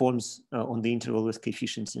differential forms on the interval with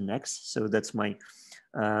coefficients in X. So that's my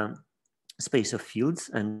space of fields,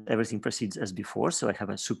 and everything proceeds as before. So I have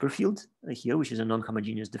a superfield here, which is a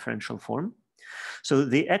non-homogeneous differential form. So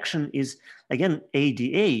the action is, again,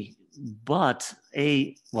 AdA, but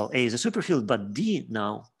A is a superfield, but D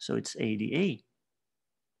now, so it's AdA,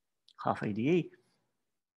 half AdA.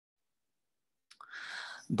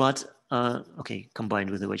 But, okay, combined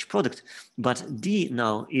with the wedge product. But D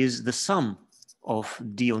now is the sum of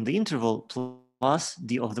D on the interval plus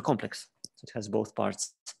D of the complex. So it has both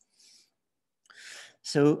parts.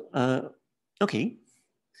 So, okay.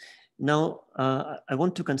 Now, I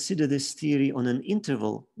want to consider this theory on an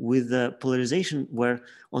interval with a polarization where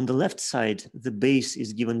on the left side, the base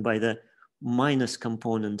is given by the minus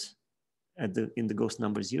component in the ghost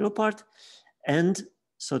number 0 part, and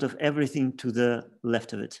sort of everything to the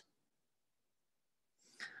left of it,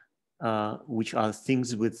 which are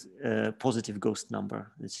things with positive ghost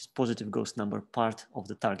number. This is positive ghost number part of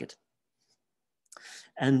the target.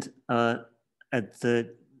 And at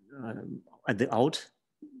the out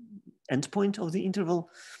endpoint of the interval,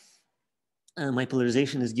 my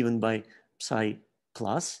polarization is given by psi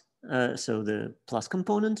plus, so the plus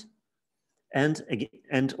component, and again,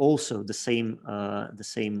 and also the same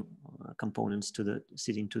components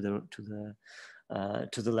sitting to the left,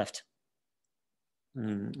 to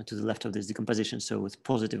the left of this decomposition. So with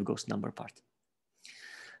positive ghost number part.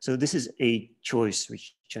 So this is a choice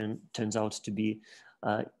which turns out to be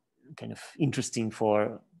kind of interesting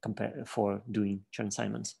for doing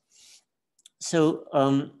Chern-Simons. So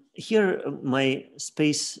here, my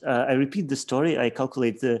space, I repeat the story. I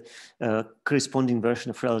calculate the corresponding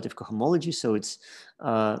version of relative cohomology. So it's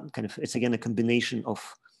it's again a combination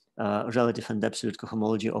of relative and absolute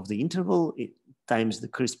cohomology of the interval times the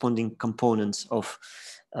corresponding components of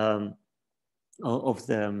the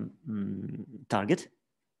target.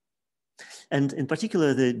 And in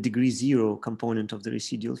particular, the degree 0 component of the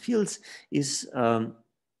residual fields is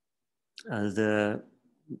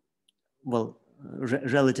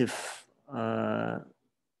relative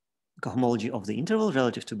cohomology of the interval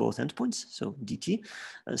relative to both endpoints, so dt,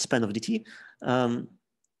 span of dt,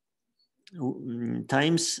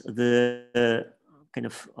 times the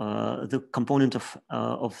the component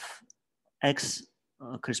of x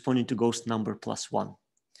corresponding to ghost number plus 1.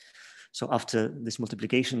 So after this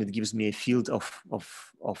multiplication, it gives me a field of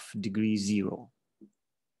degree 0.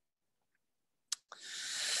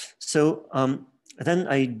 So then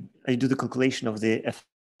I do the calculation of the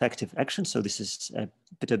effective action. So this is a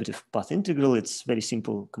perturbative path integral. It's very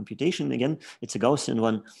simple computation. Again, it's a Gaussian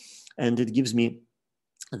one, and it gives me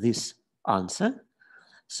this answer.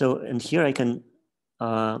 So, and here I can,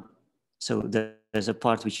 so there's a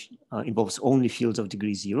part which involves only fields of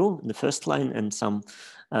degree 0 in the first line, and some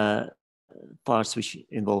parts which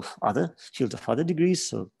involve other fields of other degrees,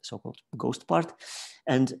 so so-called ghost part.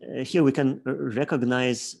 And here we can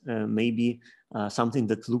recognize maybe something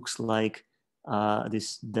that looks like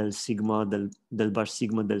this del sigma, del bar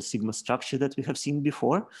sigma, del sigma structure that we have seen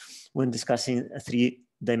before when discussing a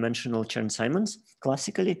 3-dimensional Chern-Simons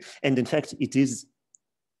classically. And in fact, it is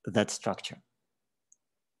that structure.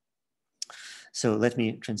 So let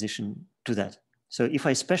me transition to that. So if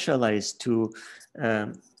I specialize to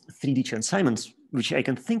 3D Chern-Simons, which I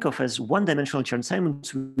can think of as 1-dimensional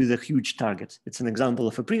Chern-Simons with a huge target. It's an example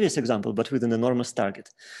of a previous example, but with an enormous target,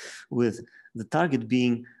 with the target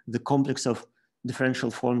being the complex of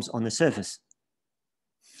differential forms on a surface,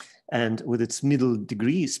 and with its middle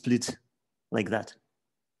degree split like that.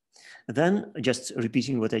 Then, just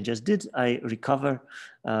repeating what I just did, I recover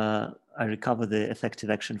the effective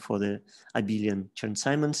action for the abelian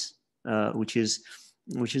Chern-Simons, which is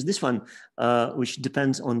this one, which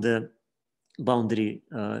depends on the boundary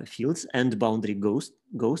fields and boundary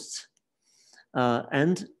ghosts,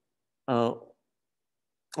 and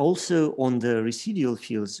also on the residual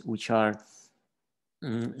fields, which are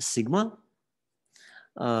sigma,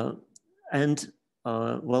 and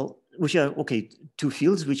which are, okay, two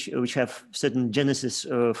fields which have certain genesis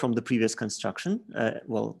from the previous construction.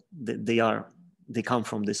 They come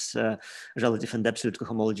from this relative and absolute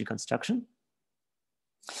cohomology construction.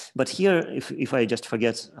 But here, if I just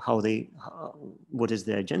forget what is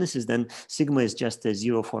their genesis, then sigma is just a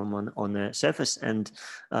 0 form on a surface, and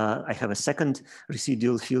I have a second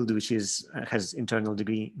residual field which has internal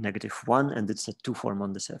degree -1, and it's a 2 form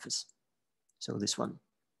on the surface. So this one,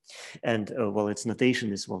 and its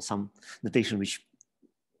notation is some notation which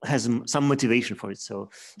has some motivation for it.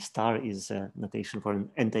 So star is a notation for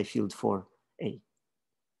an anti-field for A.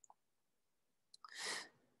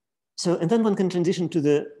 So, and then one can transition to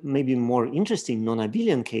the maybe more interesting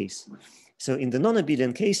non-abelian case. So in the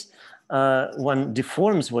non-abelian case, one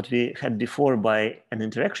deforms what we had before by an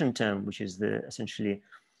interaction term, which is the essentially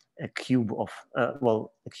a cube of,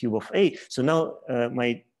 a cube of A. So now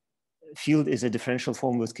my field is a differential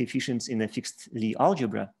form with coefficients in a fixed Lie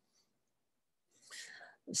algebra.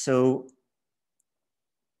 So,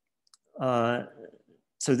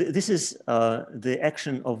 this is the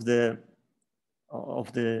action of the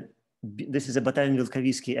this is a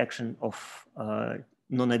Batalin-Vilkovisky action of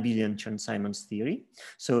non-abelian Chern-Simons theory.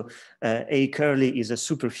 So A curly is a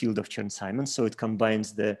superfield of Chern-Simons. So it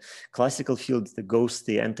combines the classical field, the ghost,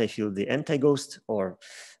 the anti-field, the anti-ghost, or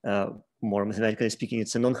more mathematically speaking,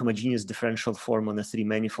 it's a non-homogeneous differential form on a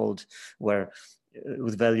three-manifold where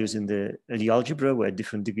with values in the Lie algebra where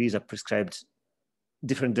different degrees are prescribed,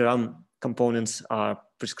 different de Rham components are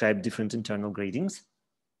prescribed different internal gradings.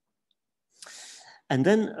 And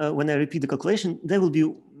then when I repeat the calculation, there will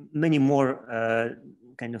be many more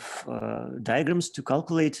diagrams to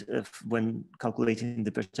calculate when calculating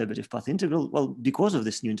the perturbative path integral, well, because of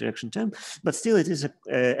this new interaction term, but still it is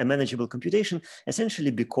a manageable computation,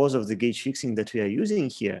 essentially because of the gauge fixing that we are using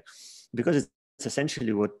here, because it's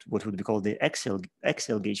essentially what would be called the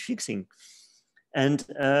axial gauge fixing. And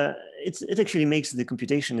it actually makes the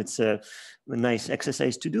computation, it's a nice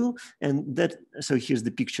exercise to do. And so here's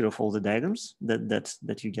the picture of all the diagrams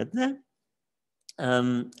that you get there.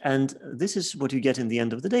 And this is what you get in the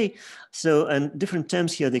end of the day. So, and different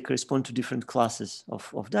terms here, they correspond to different classes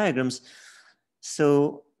of diagrams.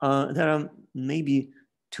 So there are maybe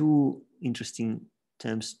two interesting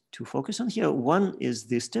terms to focus on here. One is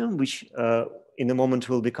this term, which in a moment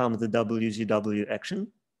will become the WZW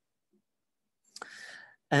action.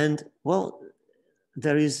 And well,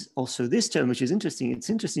 there is also this term, which is interesting. It's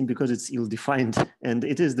interesting because it's ill-defined, and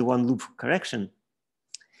it is the one loop correction.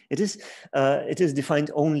 It is defined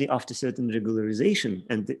only after certain regularization,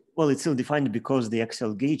 and well, it's still defined because the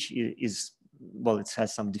axial gauge is, well, it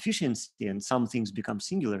has some deficiency, and some things become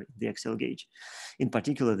singular in the axial gauge. In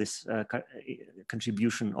particular, this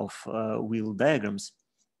contribution of wheel diagrams,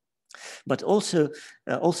 but also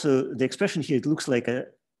the expression here, it looks like a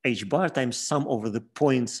h bar times sum over the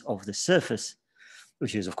points of the surface,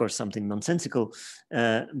 which is of course something nonsensical,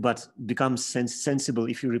 but becomes sensible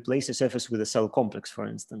if you replace a surface with a cell complex, for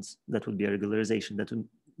instance. That would be a regularization.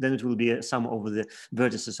 Then it will be a sum over the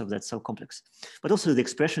vertices of that cell complex. But also the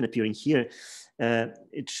expression appearing here,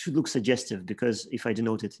 it should look suggestive, because if I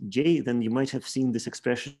denote it J, then you might have seen this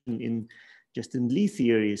expression in Lie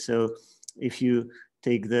theory. So if you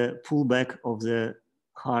take the pullback of the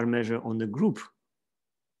Haar measure on the group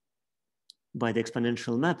by the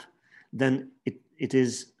exponential map, then it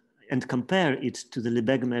is, and compare it to the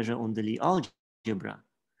Lebesgue measure on the Lie algebra,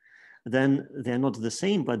 then they're not the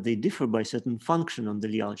same, but they differ by certain function on the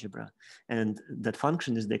Lie algebra. And that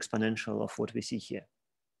function is the exponential of what we see here.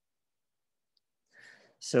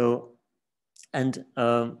 So, and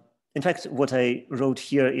in fact, what I wrote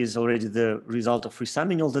here is already the result of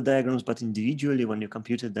resumming all the diagrams, but individually, when you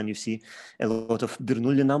compute it, then you see a lot of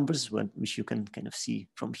Bernoulli numbers, which you can kind of see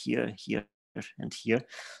from here, here, and here.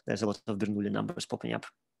 There's a lot of Bernoulli numbers popping up.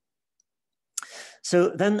 So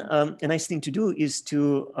then a nice thing to do is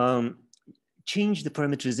to change the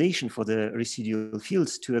parameterization for the residual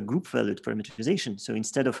fields to a group valued parameterization. So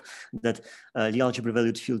instead of that Lie algebra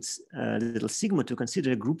valued fields little sigma, to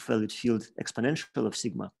consider a group valued field exponential of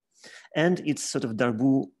sigma and its sort of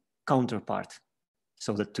Darboux counterpart,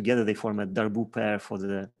 so that together they form a Darboux pair for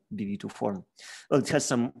the BV2 form. Well, it has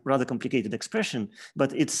some rather complicated expression,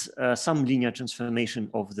 but it's some linear transformation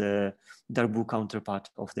of the Darboux counterpart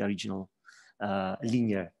of the original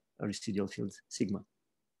linear residual field sigma.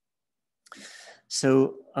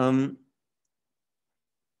 So, and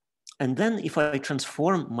then if I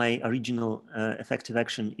transform my original effective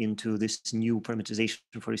action into this new parameterization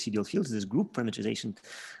for residual fields, this group parameterization,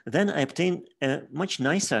 then I obtain a much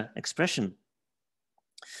nicer expression,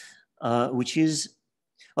 which is,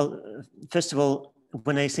 well, first of all,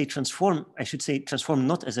 when I say transform, I should say transform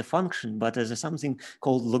not as a function, but as something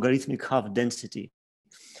called logarithmic half density.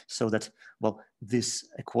 So that, well, this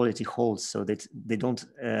equality holds, so that they don't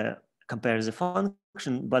compare as a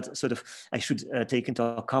function, but sort of I should take into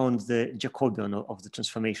account the Jacobian of the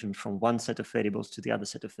transformation from one set of variables to the other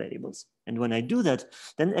set of variables. And when I do that,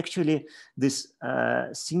 then actually this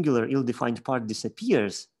singular ill-defined part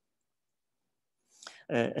disappears,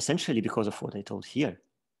 essentially because of what I told here.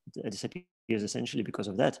 It disappears essentially because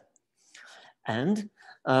of that. And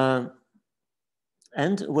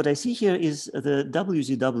what I see here is the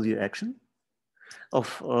WZW action,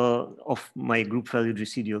 of my group valued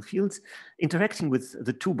residual fields interacting with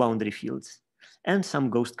the two boundary fields and some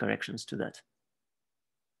ghost corrections to that.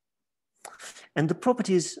 And the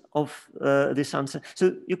properties of this answer,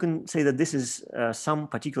 so you can say that this is some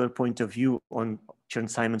particular point of view on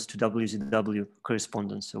Chern-Simons to WZW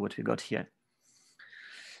correspondence, so what we got here.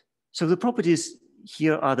 So the properties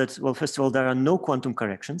here are that, well, first of all, there are no quantum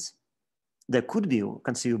corrections. There could be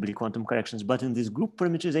conceivably quantum corrections, but in these group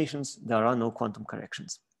parameterizations, there are no quantum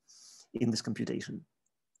corrections in this computation.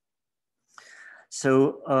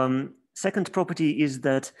 So second property is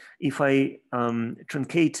that if I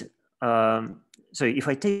truncate, if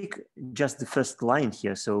I take just the first line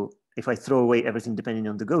here, so if I throw away everything depending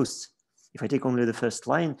on the ghosts, if I take only the first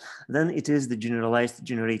line, then it is the generalized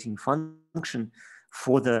generating function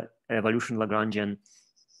for the evolution Lagrangian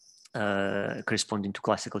corresponding to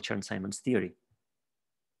classical Chern-Simons theory.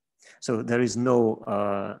 So there is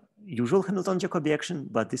no usual Hamilton-Jacobi action,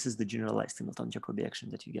 but this is the generalized Hamilton-Jacobi action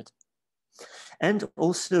that you get. And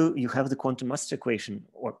also you have the quantum master equation,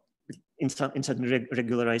 or in certain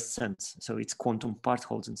regularized sense. So its quantum part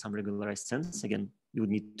holds in some regularized sense. Again, you would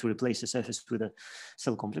need to replace the surface with a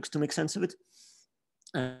cell complex to make sense of it.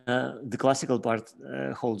 The classical part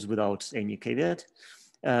holds without any caveat.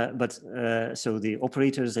 So the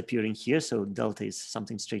operators appearing here, so delta is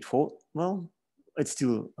something straightforward. Well, it's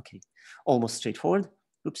still, okay, almost straightforward.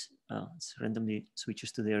 Oops, it's randomly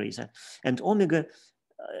switches to the eraser. And omega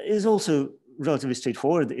is also relatively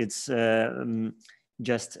straightforward. It's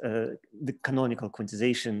just the canonical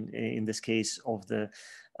quantization in this case of the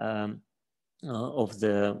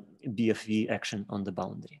BFV action on the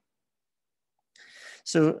boundary.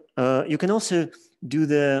 So you can also do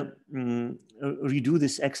the redo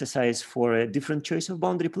this exercise for a different choice of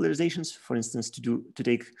boundary polarizations. For instance, to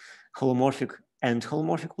take holomorphic and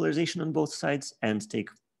holomorphic polarization on both sides, and take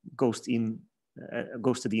ghost in,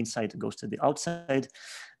 goes to the inside, goes to the outside.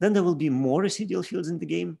 Then there will be more residual fields in the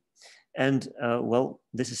game, and well,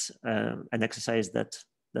 this is an exercise that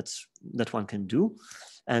one can do,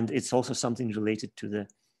 and it's also something related to the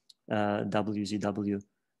WZW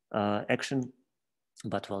action.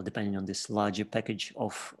 But well, depending on this larger package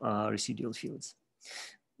of residual fields.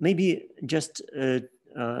 Maybe just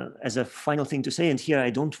as a final thing to say, and here I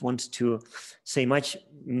don't want to say much,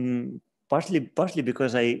 partly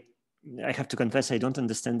because I have to confess I don't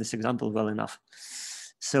understand this example well enough.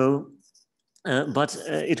 So, but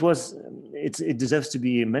it deserves to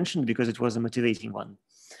be mentioned because it was a motivating one.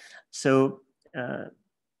 So.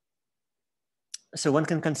 So one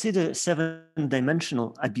can consider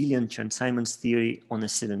 7-dimensional abelian Chern-Simons theory on a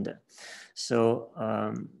cylinder. So,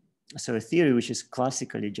 so a theory which is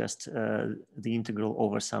classically just the integral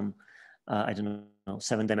over some, I don't know,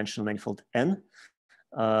 7-dimensional manifold n,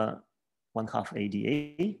 1/2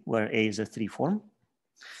 ADA, where A is a 3 form.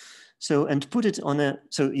 So, and put it on a,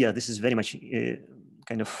 so yeah, this is very much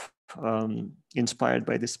kind of inspired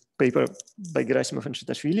by this paper by Gerasimov and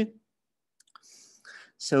Shitashvili.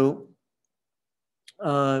 So,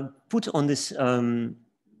 put on this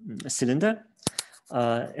cylinder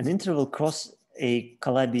an interval cross a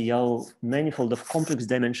Calabi-Yau manifold of complex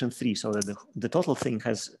dimension 3, so that the total thing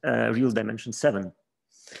has real dimension 7.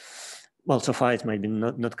 Well, so far it might be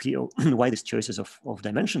not clear why these choices of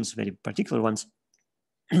dimensions, very particular ones,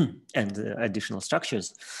 and additional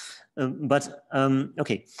structures.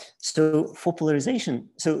 Okay, so for polarization,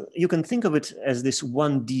 so you can think of it as this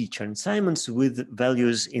 1D Chern-Simons with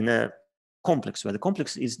values in a complex, where the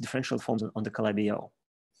complex is differential forms on the Calabi-Yau.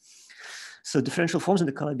 So differential forms in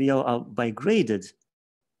the Calabi-Yau are bigraded,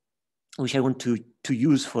 which I want to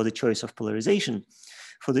use for the choice of polarization.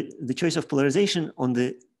 For the choice of polarization,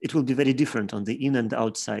 it will be very different on the in and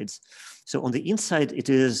outsides. So on the inside, it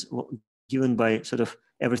is given by sort of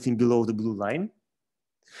everything below the blue line.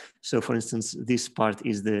 So for instance, this part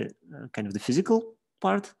is the kind of the physical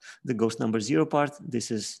part, the ghost number 0 part.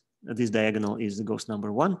 This diagonal is the ghost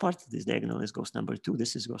number 1 part. This diagonal is ghost number 2.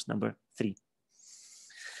 This is ghost number 3.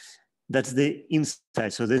 That's the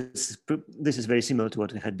inside. So this is very similar to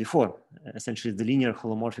what we had before, essentially the linear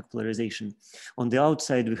holomorphic polarization. On the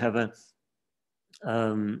outside, we have a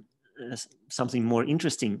something more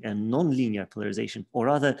interesting, and non-linear polarization, or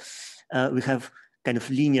rather, we have kind of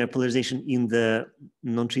linear polarization in the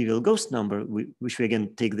non-trivial ghost number, which we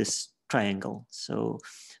again take this triangle. So,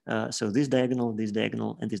 so this diagonal, and this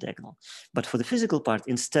diagonal. But for the physical part,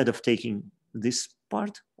 instead of taking this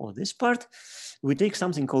part or this part, we take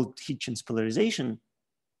something called Hitchin's polarization.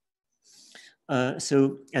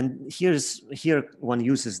 And here one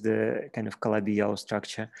uses the kind of Calabi-Yau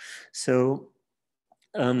structure. So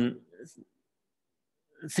 3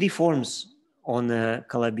 forms on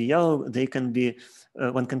Calabi-Yau, they can be,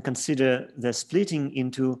 one can consider the splitting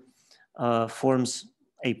into forms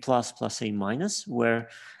A plus plus A minus, where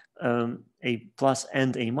A plus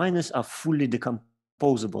and A minus are fully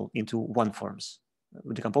decomposable into one forms.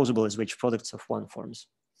 Decomposable as wedge products of one forms.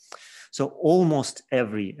 So almost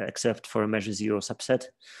every, except for a measure zero subset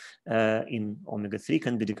in omega 3,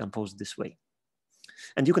 can be decomposed this way.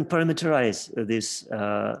 And you can parameterize these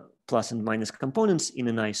plus and minus components in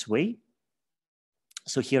a nice way.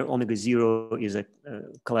 So here omega 0 is a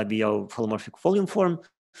Calabi-Yau holomorphic volume form,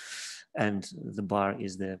 and the bar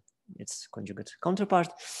is its conjugate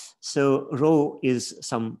counterpart. So rho is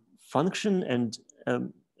some function, and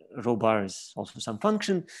rho bar is also some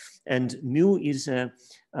function, and mu is a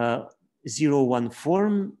 0-1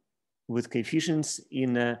 form with coefficients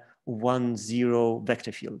in 1-0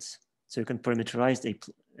 vector fields. So you can parameterize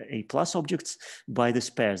A plus objects by this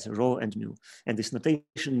pairs, rho and mu. And this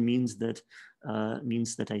notation means that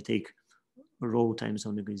I take rho times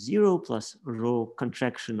omega 0 plus rho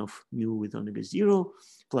contraction of mu with omega 0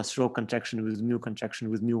 plus rho contraction with mu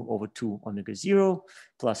over 2 omega 0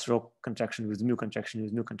 plus rho contraction with mu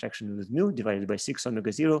divided by 6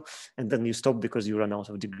 omega 0, and then you stop because you run out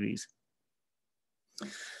of degrees.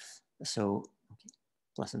 So okay,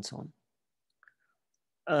 plus and so on.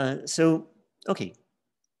 So okay,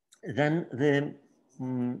 then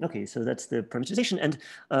okay, so that's the parameterization, and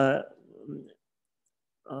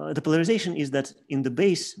the polarization is that in the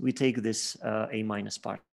base we take this A minus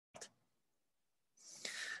part.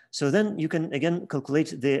 So then you can again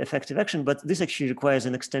calculate the effective action, but this actually requires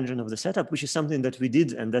an extension of the setup, which is something that we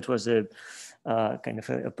did, and that was a kind of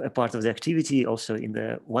a part of the activity also in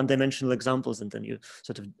the one-dimensional examples, and then you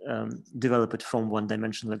sort of develop it from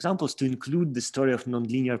one-dimensional examples to include the story of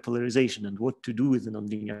nonlinear polarization and what to do with the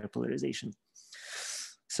nonlinear polarization.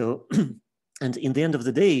 So, and in the end of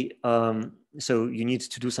the day, so you need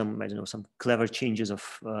to do some, I don't know, some clever changes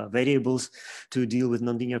of variables to deal with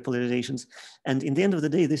nonlinear polarizations. And in the end of the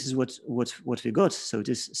day, this is what we got. So it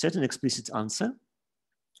is set an explicit answer,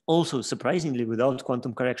 also surprisingly without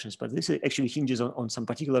quantum corrections, but this actually hinges on some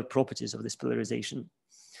particular properties of this polarization,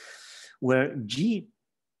 where G,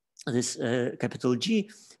 this capital G,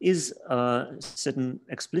 is a certain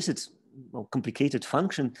explicit or complicated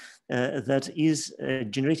function that is a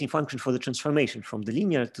generating function for the transformation from the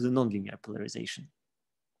linear to the nonlinear polarization.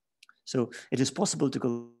 So it is possible to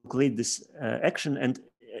calculate this action, and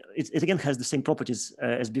it again has the same properties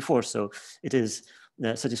as before. So it is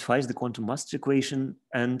satisfies the quantum master equation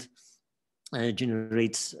and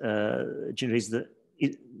generates the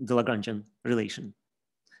Lagrangian relation,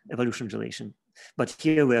 evolution relation. But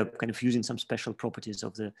here we are kind of using some special properties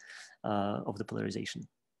of the polarization.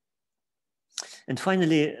 And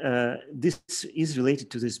finally, this is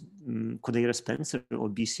related to this Kodaira-Spencer or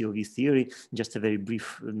BCOV theory. Just a very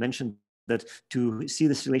brief mention that to see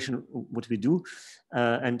this relation, what we do,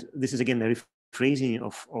 and this is again a rephrasing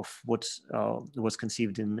of what was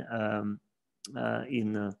conceived in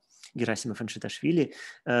Gerasimov and Shitashvili.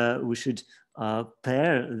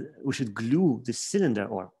 We should glue this cylinder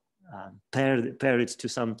or pair it to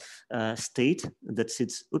some state that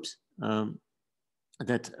sits.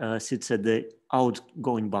 Sits at the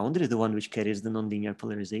outgoing boundary, the one which carries the nonlinear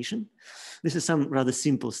polarization. This is some rather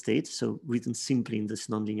simple state, so written simply in this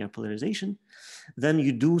nonlinear polarization. Then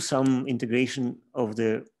you do some integration of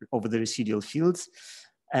the residual fields,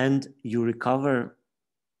 and you recover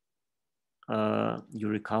the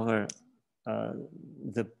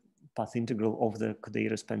path integral of the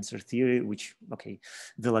Kodaira-Spencer theory, which, okay,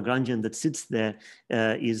 the Lagrangian that sits there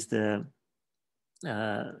is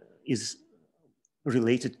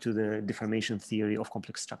related to the deformation theory of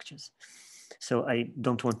complex structures. So I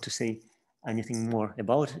don't want to say anything more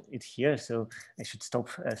about it here, so I should stop.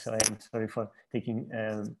 So I am sorry for taking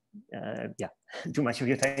too much of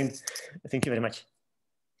your time. Thank you very much.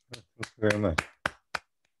 Thank you very much.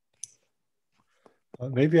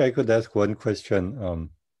 Maybe I could ask one question,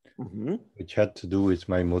 which had to do with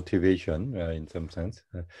my motivation in some sense.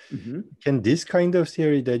 Can this kind of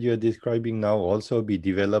theory that you're describing now also be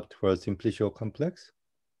developed for a simplicial complex?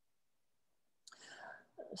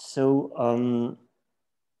 So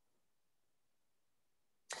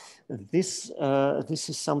this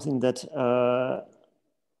is something that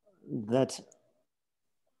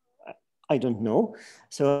I don't know.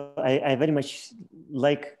 So I very much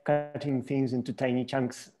like cutting things into tiny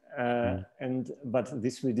chunks, but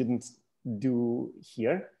this we didn't do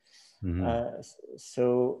here.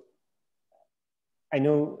 So I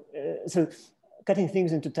know, so cutting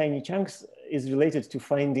things into tiny chunks is related to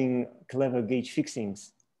finding clever gauge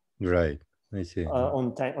fixings. Right, I see.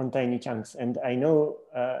 On tiny chunks. And I know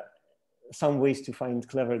some ways to find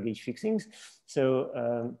clever gauge fixings.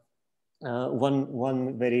 So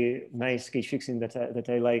one very nice gauge fixing that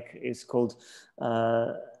I like is called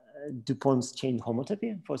Dupont's chain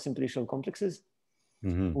homotopy for simplicial complexes,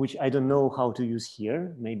 which I don't know how to use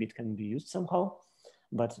here. Maybe it can be used somehow,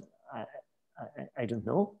 but I don't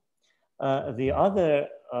know. The other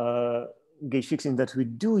gauge fixing that we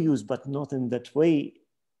do use, but not in that way,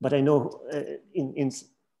 but I know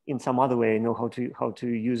in some other way I know how to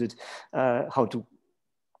use it, how to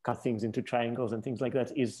cut things into triangles and things like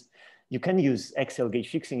that, is you can use axial gauge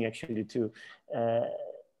fixing actually to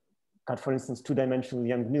cut, for instance, two-dimensional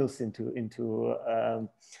Young-Mills into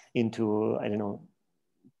I don't know,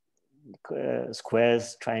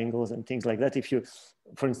 squares, triangles, and things like that. If you,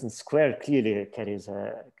 for instance, square clearly carries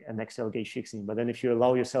an axial gauge fixing, but then if you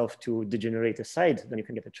allow yourself to degenerate a side, then you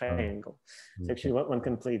can get a triangle. So actually one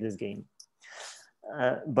can play this game.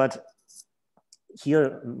 But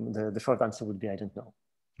here, the short answer would be, I don't know.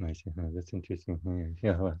 I see. That's interesting.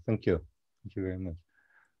 Yeah, well, thank you. Thank you very much.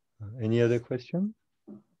 Any other question?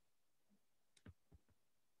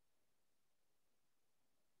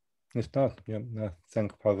 If not, yeah,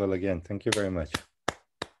 thank Pavel again. Thank you very much.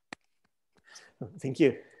 Thank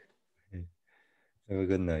you. Okay. Have a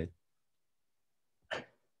good night.